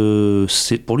que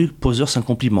pour lui, poseur, c'est un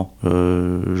compliment,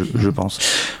 je pense.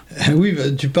 Oui,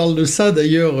 tu parles de ça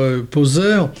d'ailleurs,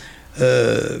 poseur.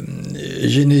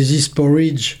 Genesis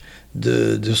Porridge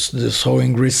de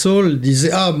Throwing Gristle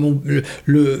disait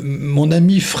mon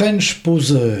ami French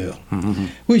poseur. Mm-hmm.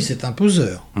 Oui, c'est un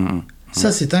poseur. Mm-hmm.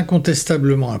 Ça, c'est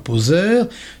incontestablement un poseur.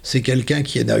 C'est quelqu'un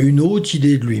qui a une haute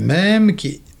idée de lui-même.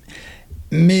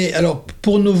 Mais alors,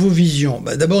 pour Nouveau Vision,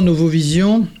 d'abord, Nouveau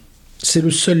Vision, c'est le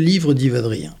seul livre d'Yves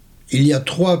Adrien. Il y a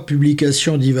 3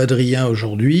 publications d'Yves Adrien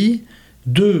aujourd'hui.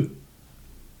 2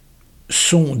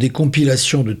 sont des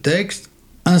compilations de textes.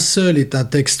 Un seul est un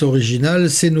texte original,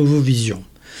 c'est Nouveau Vision.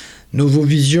 Nouveau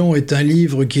Vision est un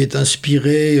livre qui est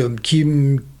inspiré, qui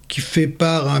fait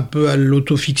part un peu à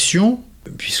l'autofiction,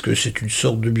 puisque c'est une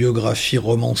sorte de biographie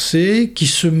romancée qui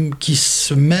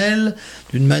se mêle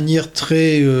d'une manière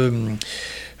très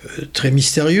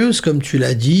mystérieuse, comme tu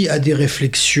l'as dit, à des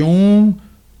réflexions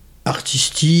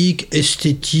artistiques,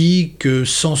 esthétiques,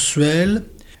 sensuelles.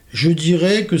 Je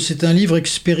dirais que c'est un livre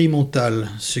expérimental,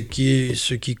 ce qui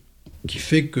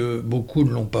fait que beaucoup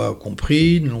ne l'ont pas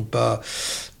compris,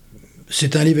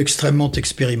 C'est un livre extrêmement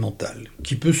expérimental,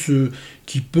 qui peut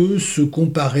se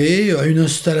comparer à une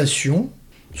installation,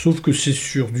 sauf que c'est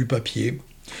sur du papier.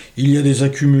 Il y a des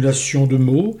accumulations de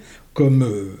mots, comme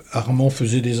Armand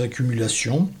faisait des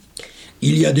accumulations.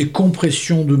 Il y a des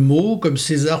compressions de mots, comme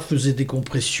César faisait des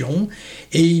compressions.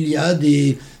 Et il y a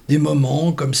des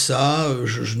moments comme ça,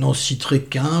 je n'en citerai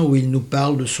qu'un, où il nous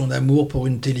parle de son amour pour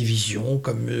une télévision,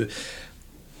 comme...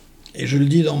 et je le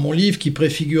dis dans mon livre, qui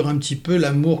préfigure un petit peu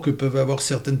l'amour que peuvent avoir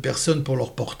certaines personnes pour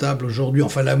leur portable aujourd'hui.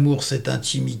 Enfin, l'amour, cette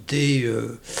intimité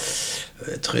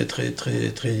très, très, très,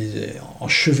 très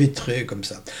enchevêtrée comme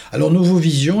ça. Alors,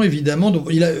 Novovision, évidemment,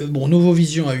 Novo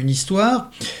Vision a une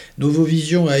histoire. Novo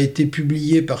Vision a été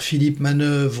publié par Philippe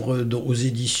Manœuvre aux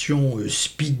éditions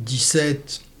Speed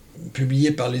 17,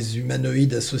 publié par les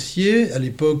Humanoïdes Associés. À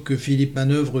l'époque, Philippe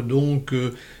Manœuvre, donc,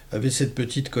 avait cette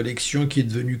petite collection qui est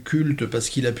devenue culte parce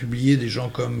qu'il a publié des gens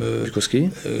comme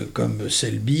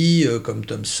Selby, comme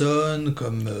Thomson,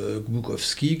 comme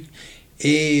Bukowski.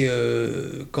 Et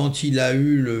quand il a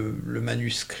eu le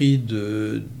manuscrit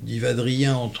d'Yves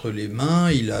Adrien entre les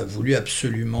mains, il a voulu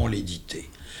absolument l'éditer.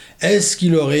 Est-ce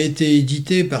qu'il aurait été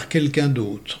édité par quelqu'un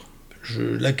d'autre ?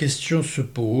 La question se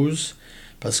pose,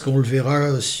 parce qu'on le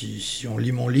verra si on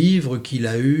lit mon livre, qu'il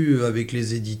a eu avec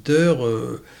les éditeurs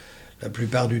la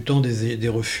plupart du temps des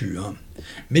refus. Hein.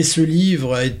 Mais ce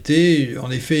livre a été,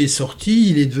 en effet, est sorti,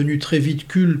 il est devenu très vite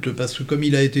culte, parce que comme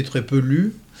il a été très peu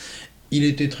lu, il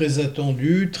était très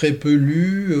attendu, très peu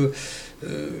lu,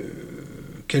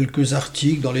 quelques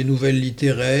articles dans les nouvelles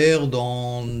littéraires,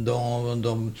 dans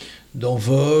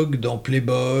Vogue, dans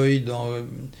Playboy,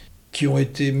 qui ont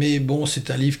été... Mais bon,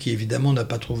 c'est un livre qui évidemment n'a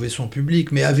pas trouvé son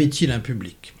public, mais avait-il un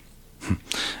public ?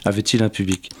 Avait-il un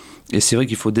public ? Et c'est vrai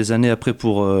qu'il faut des années après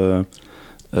pour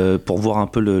voir un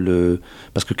peu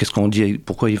parce que qu'est-ce qu'on dit,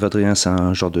 pourquoi Yves Adrien c'est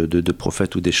un genre de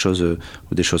prophète ou des choses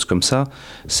comme ça,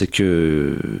 c'est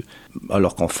que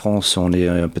alors qu'en France on est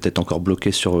peut-être encore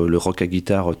bloqué sur le rock à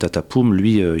guitare tatapoum,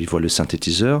 lui il voit le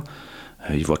synthétiseur,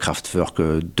 il voit Kraftwerk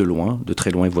de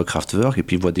très loin il voit Kraftwerk, et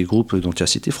puis il voit des groupes dont tu as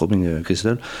cité Frobing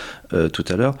Crystal tout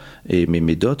à l'heure,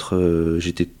 mais d'autres,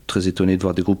 j'étais très étonné de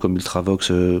voir des groupes comme Ultravox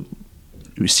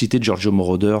citer Giorgio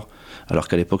Moroder, alors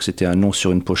qu'à l'époque c'était un nom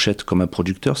sur une pochette comme un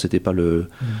producteur, c'était pas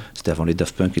c'était avant les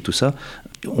Daft Punk et tout ça.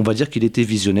 On va dire qu'il était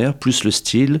visionnaire, plus le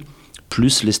style,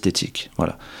 plus l'esthétique.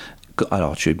 Voilà.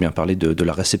 Alors tu as bien parlé de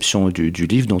la réception du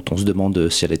livre, dont on se demande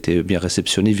si elle était bien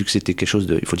réceptionnée, vu que c'était quelque chose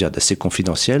il faut dire, d'assez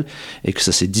confidentiel, et que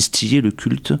ça s'est distillé le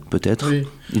culte, peut-être. Oui.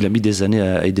 Il a mis des années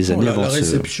avant. La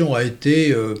réception a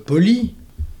été polie.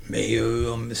 Mais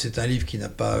c'est un livre qui n'a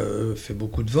pas fait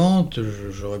beaucoup de ventes.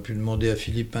 J'aurais pu demander à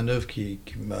Philippe Manœuvre qui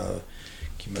m'a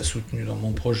soutenu dans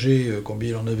mon projet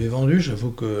combien il en avait vendu.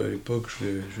 J'avoue qu'à l'époque,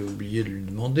 j'ai oublié de lui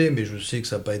demander, mais je sais que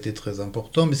ça n'a pas été très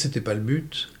important. Mais c'était pas le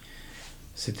but.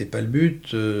 C'était pas le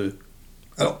but.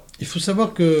 Alors, il faut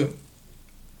savoir que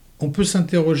on peut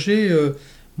s'interroger.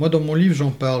 Moi, dans mon livre,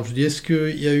 j'en parle. Je dis, est-ce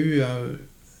qu'il y a eu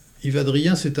Yves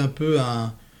Adrien, c'est un peu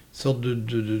sorte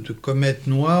de comète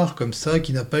noire comme ça,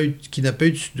 qui n'a pas eu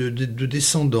de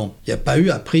descendants. Il n'y a pas eu,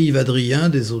 après Yves Adrien,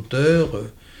 des auteurs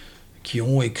qui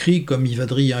ont écrit comme Yves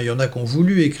Adrien. Il y en a qui ont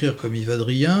voulu écrire comme Yves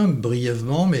Adrien,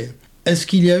 brièvement, mais est-ce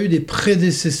qu'il y a eu des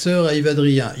prédécesseurs à Yves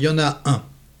Adrien ? Il y en a un.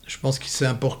 Je pense que c'est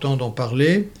important d'en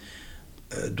parler,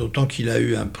 d'autant qu'il a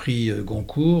eu un prix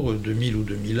Goncourt, 2000 ou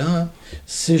 2001.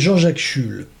 C'est Jean-Jacques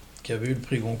Schull, qui avait eu le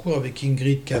prix Goncourt avec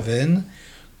Ingrid Caven,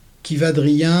 qu'Yves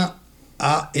Adrien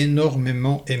a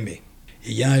énormément aimé.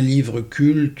 Et il y a un livre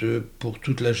culte pour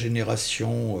toute la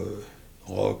génération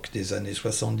rock des années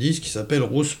 70 qui s'appelle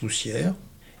Rose Poussière.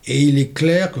 Et il est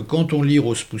clair que quand on lit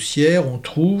Rose Poussière, on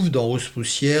trouve dans Rose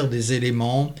Poussière des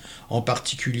éléments, en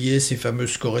particulier ces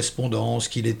fameuses correspondances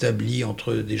qu'il établit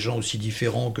entre des gens aussi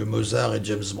différents que Mozart et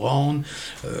James Brown,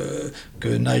 que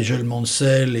Nigel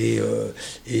Mansell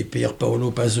et Pier Paolo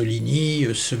Pasolini,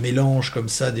 ce mélange comme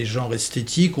ça des genres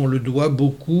esthétiques, il le doit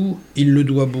beaucoup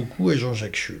à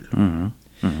Jean-Jacques Schull.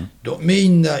 Donc, mais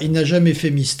il n'a jamais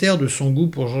fait mystère de son goût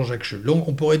pour Jean-Jacques Schull. Donc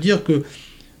on pourrait dire que,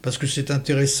 parce que c'est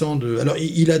intéressant Alors,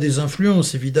 il a des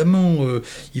influences, évidemment,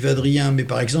 Yves Adrien, mais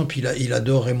par exemple, il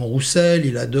adore Raymond Roussel,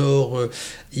 il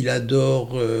adore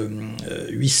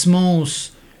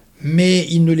Huysmans, mais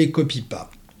il ne les copie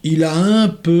pas. Il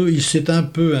s'est un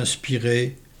peu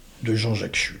inspiré de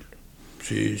Jean-Jacques Schull.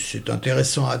 C'est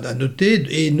intéressant à noter,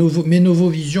 mais Novo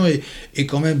Vision est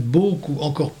quand même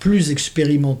encore plus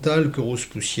expérimental que Rose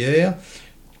Poussière,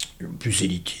 plus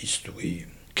élitiste, oui.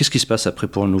 Qu'est-ce qui se passe après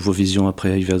pour Novo Vision,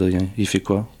 après Yves Adrien ? Il fait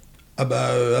quoi ?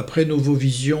 Après Novo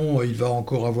Vision, il va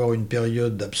encore avoir une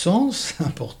période d'absence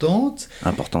importante.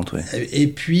 Importante, oui. Et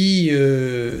puis,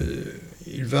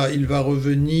 il va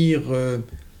revenir...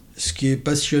 ce qui est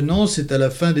passionnant, c'est à la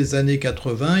fin des années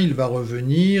 80, il va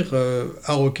revenir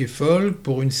à Rock et Folk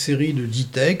pour une série de 10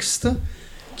 textes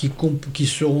qui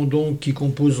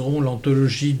composeront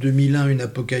l'anthologie 2001, une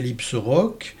apocalypse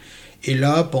rock. Et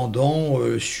là,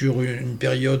 sur une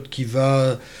période qui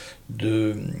va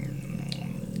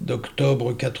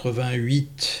d'octobre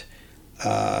 88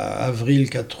 à avril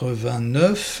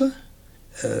 89,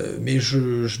 Mais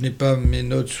je n'ai pas mes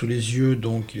notes sous les yeux,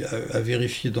 donc à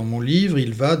vérifier dans mon livre.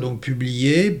 Il va donc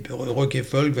publier, Rock et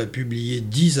Folk va publier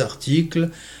 10 articles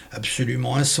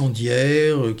absolument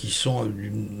incendiaires, qui sont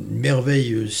une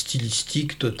merveille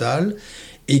stylistique totale,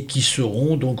 et qui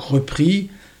seront donc repris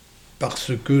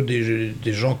parce que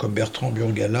des gens comme Bertrand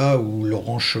Burgala ou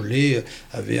Laurent Chollet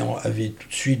avaient tout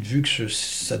de suite vu que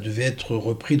ça devait être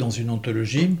repris dans une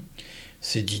anthologie.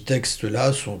 Ces 10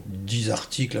 textes-là sont 10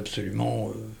 articles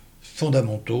absolument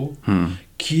fondamentaux,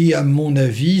 qui, à mon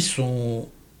avis, sont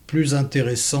plus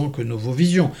intéressants que Nouveau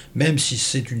Vision, même si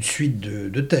c'est une suite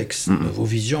de textes. Nouveau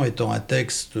Vision étant un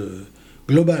texte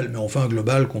global, mais enfin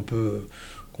global qu'on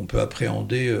peut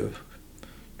appréhender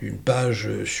d'une page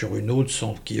sur une autre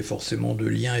sans qu'il y ait forcément de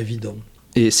lien évident.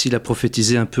 Et s'il a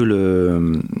prophétisé un peu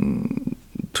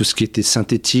tout ce qui était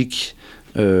synthétique,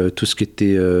 tout ce qui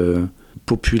était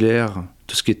populaire,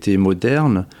 tout ce qui était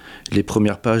moderne, les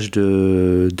premières pages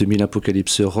de 2000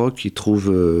 Apocalypse Rock, il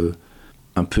trouve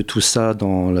un peu tout ça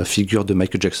dans la figure de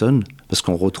Michael Jackson, parce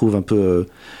qu'on retrouve un peu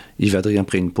Yves Adrien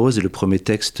après une pause, et le premier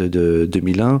texte de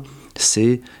 2001,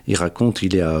 il raconte,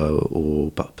 il est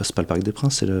c'est pas le Parc des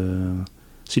Princes,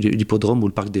 c'est l'hippodrome ou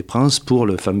le Parc des Princes pour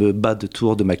le fameux bas de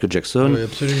tour de Michael Jackson. Oui,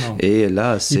 absolument. Et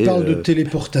là, c'est... Il parle de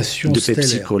téléportation de stellaire.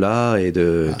 Pepsi Cola et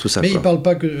de tout ça. Mais quoi. il ne parle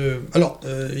pas que... Alors,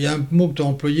 il y a un mot que tu as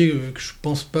employé que je ne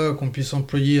pense pas qu'on puisse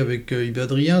employer avec Yves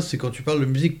Adrien, c'est quand tu parles de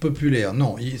musique populaire.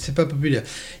 Non, c'est pas populaire.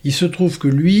 Il se trouve que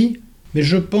lui, mais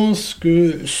je pense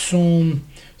que son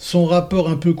rapport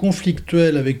un peu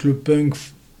conflictuel avec le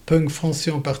punk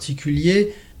français en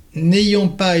particulier... N'ayant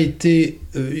pas été...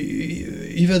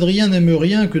 Yves Adrien n'aime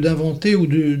rien que d'inventer ou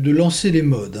de lancer les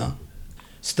modes. Hein.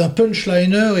 C'est un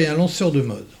punchliner et un lanceur de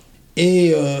mode.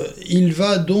 Et il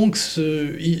va donc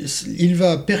il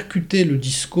va percuter le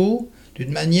disco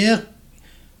d'une manière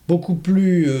beaucoup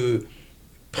plus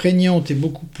prégnante et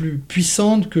beaucoup plus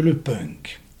puissante que le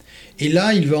punk. Et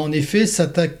là, il va en effet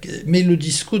s'attaquer... Mais le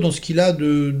disco dans ce qu'il a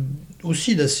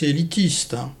aussi d'assez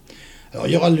élitiste, hein. Alors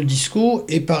il y aura le disco,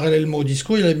 et parallèlement au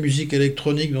disco, il y a la musique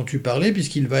électronique dont tu parlais,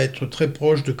 puisqu'il va être très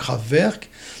proche de Kraftwerk.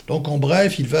 Donc en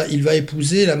bref, il va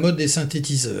épouser la mode des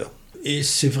synthétiseurs. Et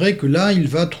c'est vrai que là, il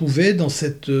va trouver dans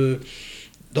cette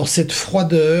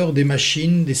froideur des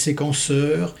machines, des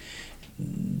séquenceurs,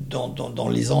 dans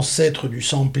les ancêtres du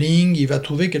sampling, il va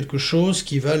trouver quelque chose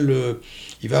il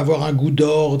va avoir un goût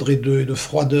d'ordre et de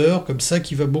froideur, comme ça,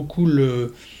 qui va beaucoup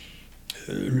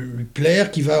lui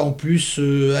plaire, qui va en plus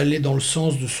aller dans le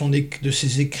sens de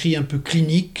ses écrits un peu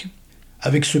cliniques,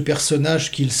 avec ce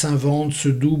personnage qu'il s'invente, ce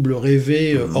double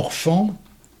rêvé Orphan,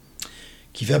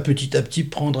 qui va petit à petit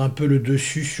prendre un peu le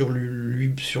dessus sur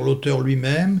l'auteur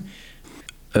lui-même.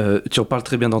 Tu en parles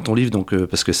très bien dans ton livre, donc,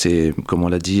 parce que c'est, comme on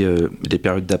l'a dit, les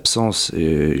périodes d'absence,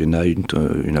 il y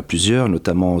en a plusieurs,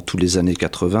 notamment tous les années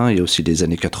 80 et aussi les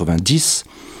années 90,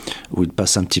 où il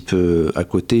passe un petit peu à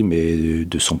côté, mais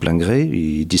de son plein gré,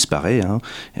 il disparaît. Hein.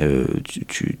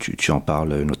 Tu en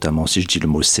parles notamment, si je dis le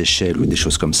mot Seychelles ou des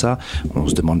choses comme ça, on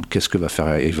se demande qu'est-ce que va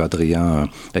faire Yves Adrien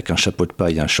avec un chapeau de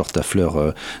paille et un short à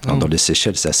fleurs dans les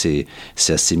Seychelles, c'est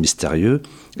assez mystérieux.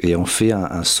 Et on fait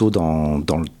un saut dans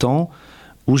le temps,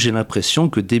 où j'ai l'impression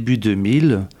que début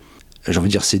 2000, j'ai envie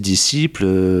de dire ses disciples,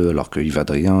 alors que Yves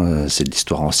Adrien, c'est de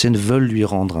l'histoire ancienne, veulent lui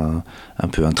rendre un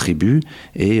peu un tribut.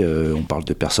 Et on parle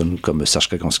de personnes comme Serge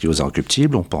Kaganski aux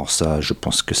Inrecuptibles. Je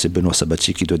pense que c'est Benoît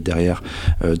Sabatier qui doit être derrière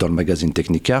dans le magazine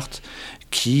Technicart,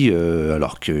 qui,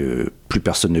 alors que plus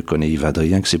personne ne connaît Yves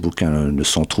Adrien, que ses bouquins ne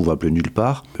sont trouvables nulle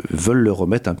part, veulent le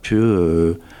remettre un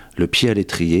peu le pied à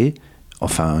l'étrier.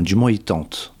 Enfin, du moins, ils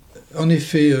tentent. En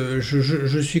effet,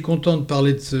 je suis content de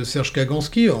parler de Serge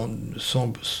Kaganski,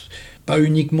 pas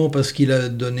uniquement parce qu'il a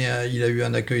eu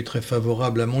un accueil très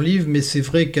favorable à mon livre, mais c'est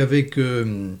vrai qu'avec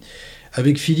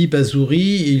Philippe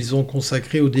Azouri, ils ont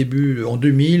consacré au début, en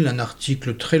 2000, un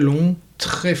article très long,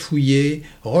 très fouillé,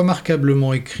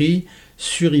 remarquablement écrit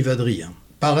sur Yves Adrien.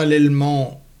 Pas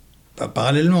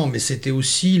parallèlement, mais c'était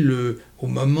aussi au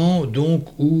moment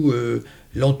donc où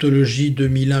l'anthologie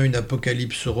 2001, une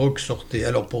apocalypse rock sortait.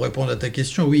 Alors pour répondre à ta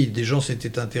question, oui, des gens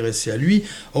s'étaient intéressés à lui,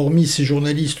 hormis ces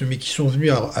journalistes, mais qui sont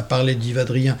venus à parler d'Yves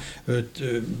Adrien.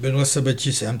 Benoît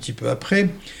Sabatier, c'est un petit peu après.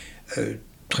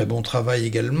 Très bon travail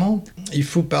également. Il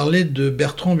faut parler de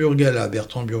Bertrand Burgala.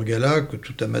 Bertrand Burgala, que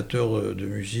tout amateur de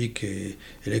musique et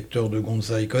lecteur de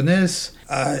Gonzaï connaissent,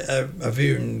 avait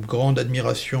une grande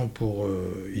admiration pour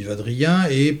Yves Adrien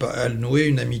et a noué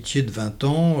une amitié de 20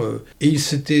 ans. Et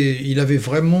il avait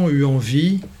vraiment eu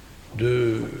envie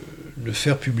de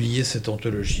faire publier cette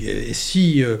anthologie. Et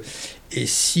si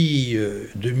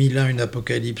 2001, une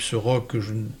apocalypse rock,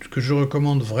 que je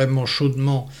recommande vraiment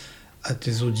chaudement à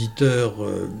tes auditeurs,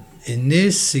 est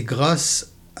né, c'est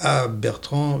grâce à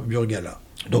Bertrand Burgala.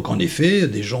 Donc en effet,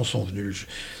 des gens sont venus,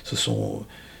 se sont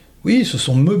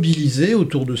mobilisés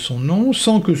autour de son nom,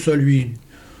 sans que ça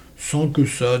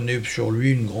n'ait sur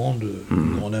lui une grande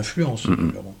influence.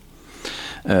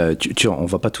 On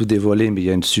va pas tout dévoiler, mais il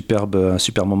y a un super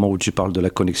moment où tu parles de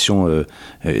la connexion.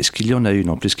 Est-ce qu'il y en a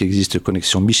une en plus qui existe,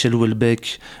 connexion Michel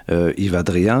Houellebecq, Yves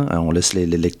Adrien, hein, on laisse les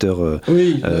lecteurs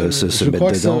se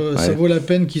mettre dedans. Ça vaut la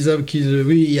peine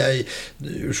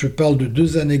je parle de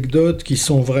 2 anecdotes qui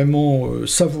sont vraiment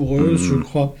savoureuses, je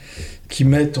crois, qui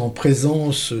mettent en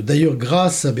présence, d'ailleurs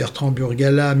grâce à Bertrand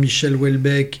Burgala, Michel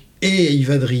Houellebecq et Yves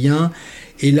Adrien,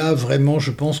 et là vraiment je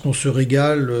pense qu'on se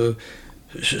régale.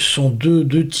 Ce sont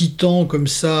deux titans comme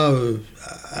ça,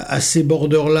 assez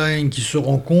borderline, qui se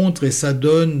rencontrent, et ça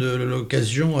donne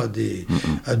l'occasion à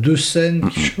 2 scènes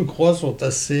qui, je crois, sont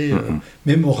assez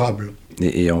mémorables.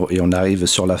 Et on arrive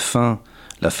sur la fin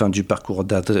du parcours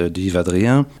d'Yves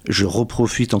Adrien. Je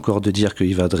reprofite encore de dire que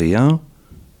Yves Adrien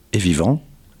est vivant.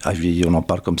 On en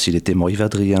parle comme s'il était mort. Yves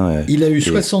Adrien. Il a eu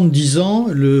 70 ans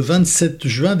le 27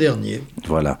 juin dernier.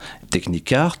 Voilà.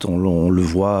 Technicart, on le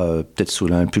voit peut-être sous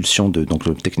l'impulsion de. Donc,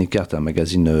 le Technicart, un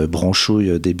magazine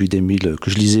branchouille début 2000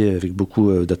 que je lisais avec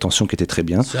beaucoup d'attention, qui était très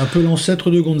bien. C'est un peu l'ancêtre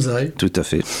de Gonzaï. Tout à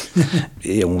fait.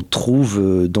 Et on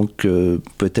trouve donc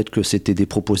peut-être que c'était des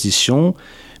propositions.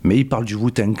 Mais il parle du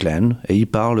Wu-Tang Clan et il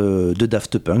parle de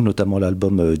Daft Punk, notamment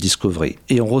l'album Discovery.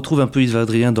 Et on retrouve un peu Yves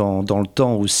Adrien dans le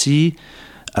temps aussi,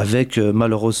 avec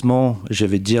malheureusement, je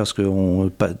vais te dire, parce que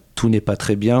tout n'est pas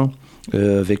très bien,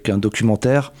 avec un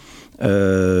documentaire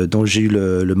dont j'ai eu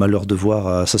le malheur de voir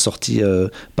à sa sortie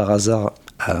par hasard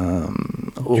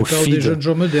au FID, des jeunes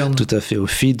gens modernes. Tout à fait, au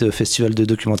FID, Festival de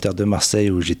documentaire de Marseille,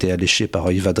 où j'étais alléché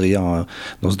par Yves Adrien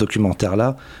dans ce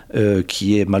documentaire-là,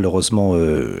 qui est malheureusement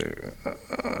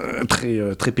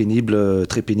très pénible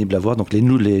à voir. Donc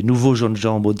les nouveaux jeunes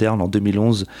gens modernes en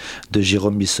 2011 de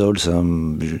Jérôme Missol,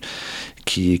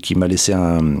 qui m'a laissé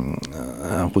un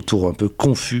retour un peu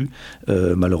confus,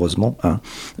 malheureusement. Hein.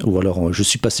 Ou alors, je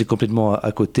suis passé complètement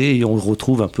à côté, et on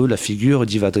retrouve un peu la figure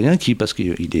d'Yves Adrien, parce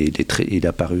qu'il est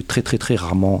apparu très, très, très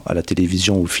rarement à la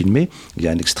télévision ou filmé. Il y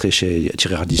a un extrait chez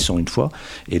Thierry Ardisson une fois,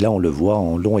 et là, on le voit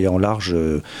en long et en large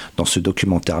dans ce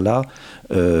documentaire-là.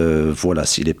 Voilà,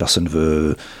 si les personnes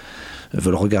veulent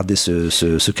regarder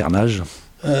ce carnage.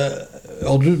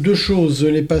 Alors 2 choses,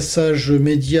 les passages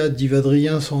médias d'Yves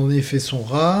Adrien en effet sont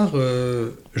rares.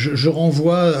 Je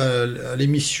renvoie à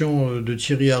l'émission de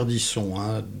Thierry Ardisson,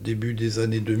 début des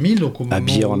années 2000. Donc au moment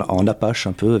habillé en apache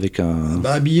un peu, avec un...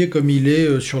 habillé comme il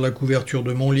est sur la couverture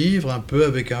de mon livre, un peu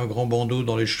avec un grand bandeau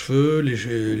dans les cheveux,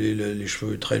 les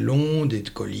cheveux très longs, des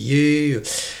colliers...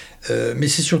 mais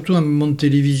c'est surtout un moment de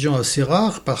télévision assez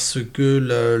rare, parce que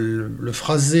le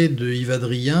phrasé de Yves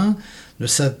Adrien ne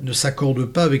s'accorde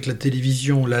pas avec la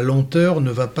télévision. La lenteur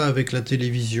ne va pas avec la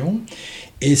télévision.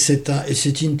 Et cette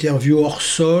interview hors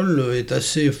sol est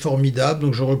assez formidable.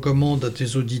 Donc je recommande à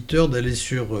tes auditeurs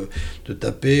de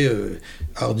taper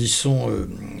Ardisson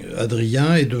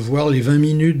Adrien, et de voir les 20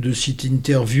 minutes de cette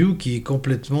interview qui est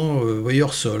complètement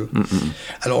hors sol.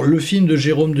 Alors le film de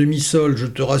Jérôme de Missol, je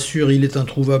te rassure, il est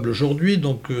introuvable aujourd'hui,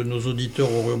 donc nos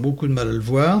auditeurs auront beaucoup de mal à le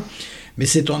voir. Mais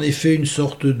c'est en effet une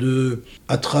sorte de...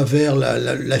 À travers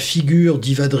la figure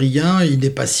d'Yves Adrien, il n'est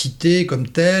pas cité comme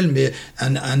tel, mais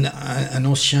un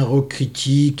ancien rock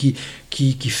critique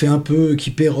qui fait un peu,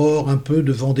 qui pérore un peu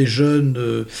devant des jeunes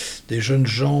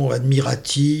gens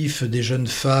admiratifs, des jeunes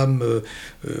femmes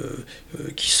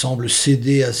qui semblent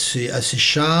céder à ses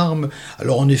charmes.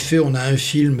 Alors en effet, on a un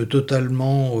film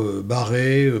totalement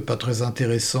barré, pas très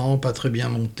intéressant, pas très bien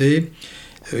monté,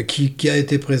 qui a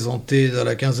été présenté dans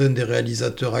la quinzaine des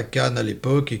réalisateurs à Cannes à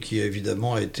l'époque, et qui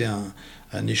évidemment a été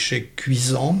un échec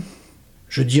cuisant.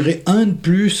 Je dirais un de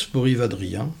plus pour Yves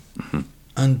Adrien,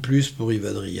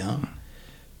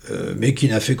 mais qui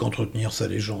n'a fait qu'entretenir sa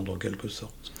légende en quelque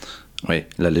sorte. Oui,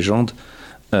 la légende.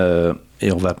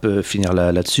 Et on va un peu finir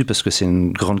là-dessus, parce que c'est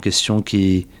une grande question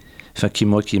qui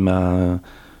m'a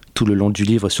tout le long du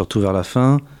livre, surtout vers la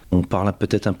fin. On parle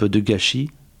peut-être un peu de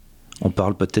gâchis. On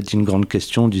parle peut-être d'une grande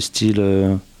question du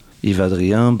style Yves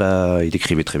Adrien, il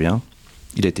écrivait très bien,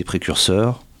 il a été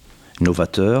précurseur,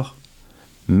 novateur,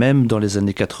 même dans les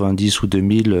années 90 ou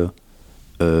 2000,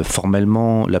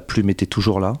 formellement la plume était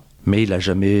toujours là, mais il n'a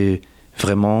jamais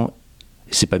vraiment,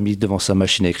 il s'est pas mis devant sa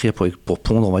machine à écrire pour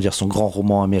pondre, on va dire, son grand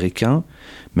roman américain,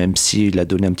 même s'il a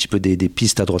donné un petit peu des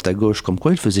pistes à droite à gauche, comme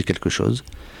quoi il faisait quelque chose.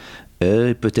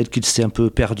 Peut-être qu'il s'est un peu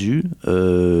perdu, c'est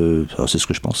ce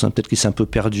que je pense, peut-être qu'il s'est un peu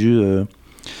perdu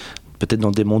peut-être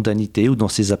dans des mondanités ou dans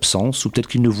ses absences, ou peut-être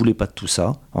qu'il ne voulait pas de tout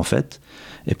ça, en fait.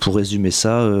 Et pour résumer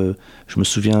ça, je me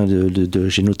souviens,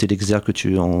 j'ai noté l'exergue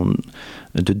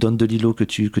de Don DeLillo que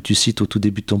tu cites au tout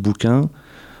début de ton bouquin,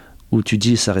 où tu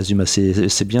dis, ça résume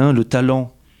assez bien, le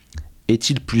talent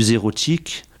est-il plus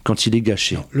érotique quand il est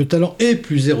gâché ? Non, le talent est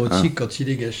plus érotique quand il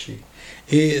est gâché.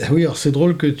 Et oui, alors c'est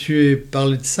drôle que tu aies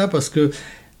parlé de ça, parce que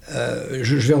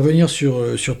je vais revenir sur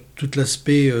tout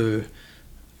l'aspect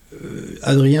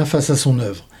Adrien face à son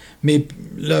œuvre. Mais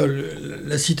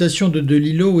la citation de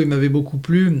DeLillo, oui, m'avait beaucoup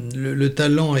plu. Le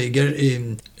talent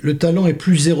est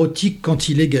plus érotique quand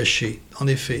il est gâché, en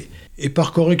effet. Et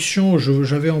par correction,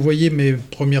 j'avais envoyé mes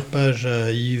premières pages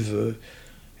à Yves.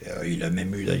 Il a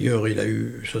même eu, d'ailleurs,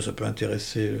 ça peut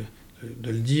intéresser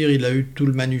de le dire, il a eu tout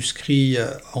le manuscrit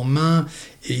en main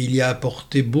et il y a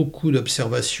apporté beaucoup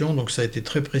d'observations, donc ça a été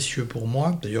très précieux pour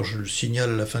moi. D'ailleurs, je le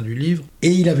signale à la fin du livre. Et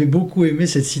il avait beaucoup aimé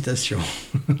cette citation.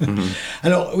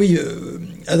 Alors oui,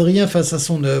 Adrien face à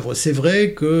son œuvre. C'est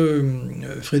vrai que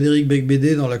Frédéric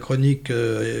Becbédé, dans la chronique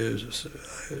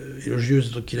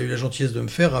élogieuse qu'il a eu la gentillesse de me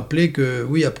faire, rappelait que,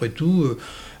 oui, après tout,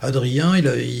 Adrien,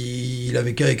 il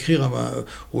avait qu'à écrire,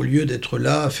 au lieu d'être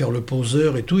là à faire le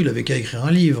poseur et tout, il avait qu'à écrire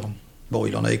un livre. Bon,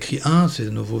 il en a écrit un, c'est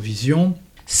Novovision.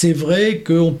 C'est vrai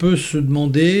qu'on peut se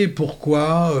demander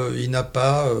pourquoi il n'a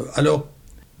pas... Alors,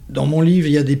 dans mon livre,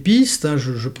 il y a des pistes.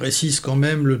 Je précise quand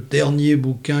même le dernier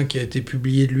bouquin qui a été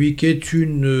publié de lui, qui est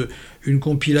une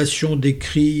compilation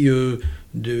d'écrits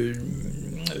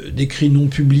non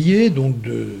publiés, donc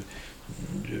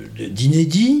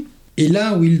d'inédits, et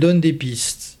là où il donne des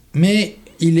pistes. Mais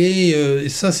il est, et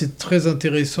ça c'est très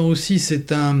intéressant aussi,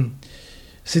 c'est un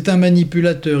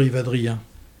manipulateur, Yves Adrien.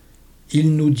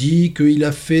 Il nous dit qu'il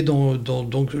a fait,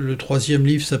 donc le troisième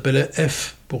livre s'appelle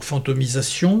F pour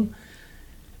fantomisation,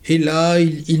 et là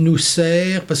il nous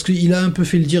sert, parce qu'il a un peu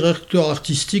fait le directeur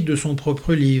artistique de son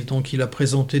propre livre, donc il a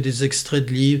présenté des extraits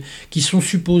de livres qui sont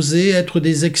supposés être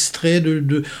des extraits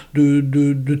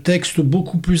de textes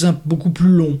beaucoup plus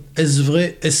longs. Est-ce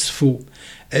vrai, est-ce faux ?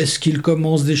 Est-ce qu'il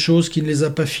commence des choses qu'il ne les a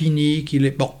pas finies ?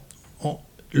 Bon,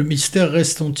 le mystère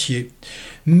reste entier.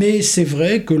 Mais c'est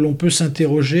vrai que l'on peut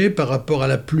s'interroger par rapport à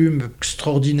la plume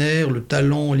extraordinaire, le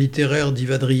talent littéraire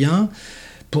d'Yves Adrien.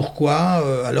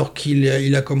 Pourquoi, alors qu'il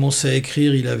a commencé à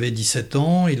écrire, il avait 17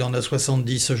 ans, il en a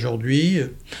 70 aujourd'hui.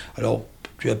 Alors,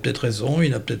 tu as peut-être raison,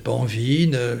 il n'a peut-être pas envie.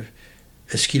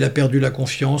 Est-ce qu'il a perdu la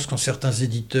confiance quand certains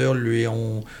éditeurs lui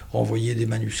ont renvoyé des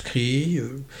manuscrits ?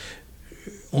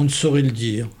 On ne saurait le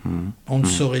dire. On ne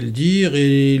saurait le dire,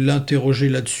 et l'interroger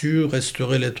là-dessus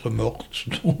resterait lettre morte.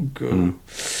 Donc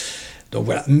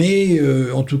voilà. Mais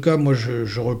en tout cas, moi,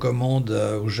 je recommande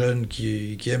aux jeunes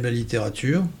qui aiment la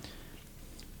littérature.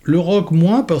 Le rock,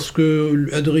 moins, parce que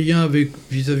Adrien,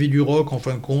 vis-à-vis du rock, en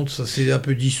fin de compte, ça s'est un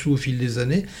peu dissous au fil des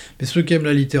années. Mais ceux qui aiment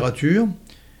la littérature,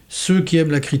 ceux qui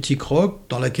aiment la critique rock,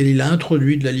 dans laquelle il a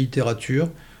introduit de la littérature,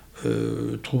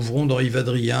 trouveront dans Yves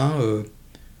Adrien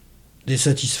des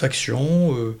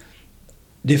satisfactions,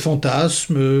 des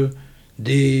fantasmes,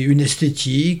 une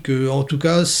esthétique. En tout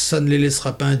cas, ça ne les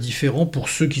laissera pas indifférents pour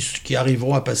ceux qui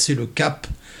arriveront à passer le cap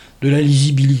de la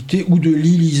lisibilité ou de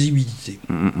l'illisibilité.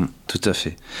 Tout à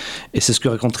fait. Et c'est ce que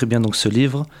raconte très bien donc ce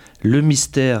livre, Le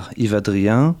Mystère Yves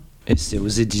Adrien, et c'est aux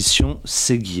éditions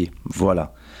Séguier.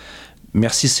 Voilà.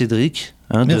 Merci Cédric.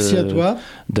 Merci à toi.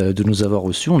 De nous avoir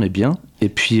reçus, on est bien. Et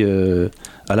puis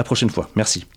à la prochaine fois. Merci.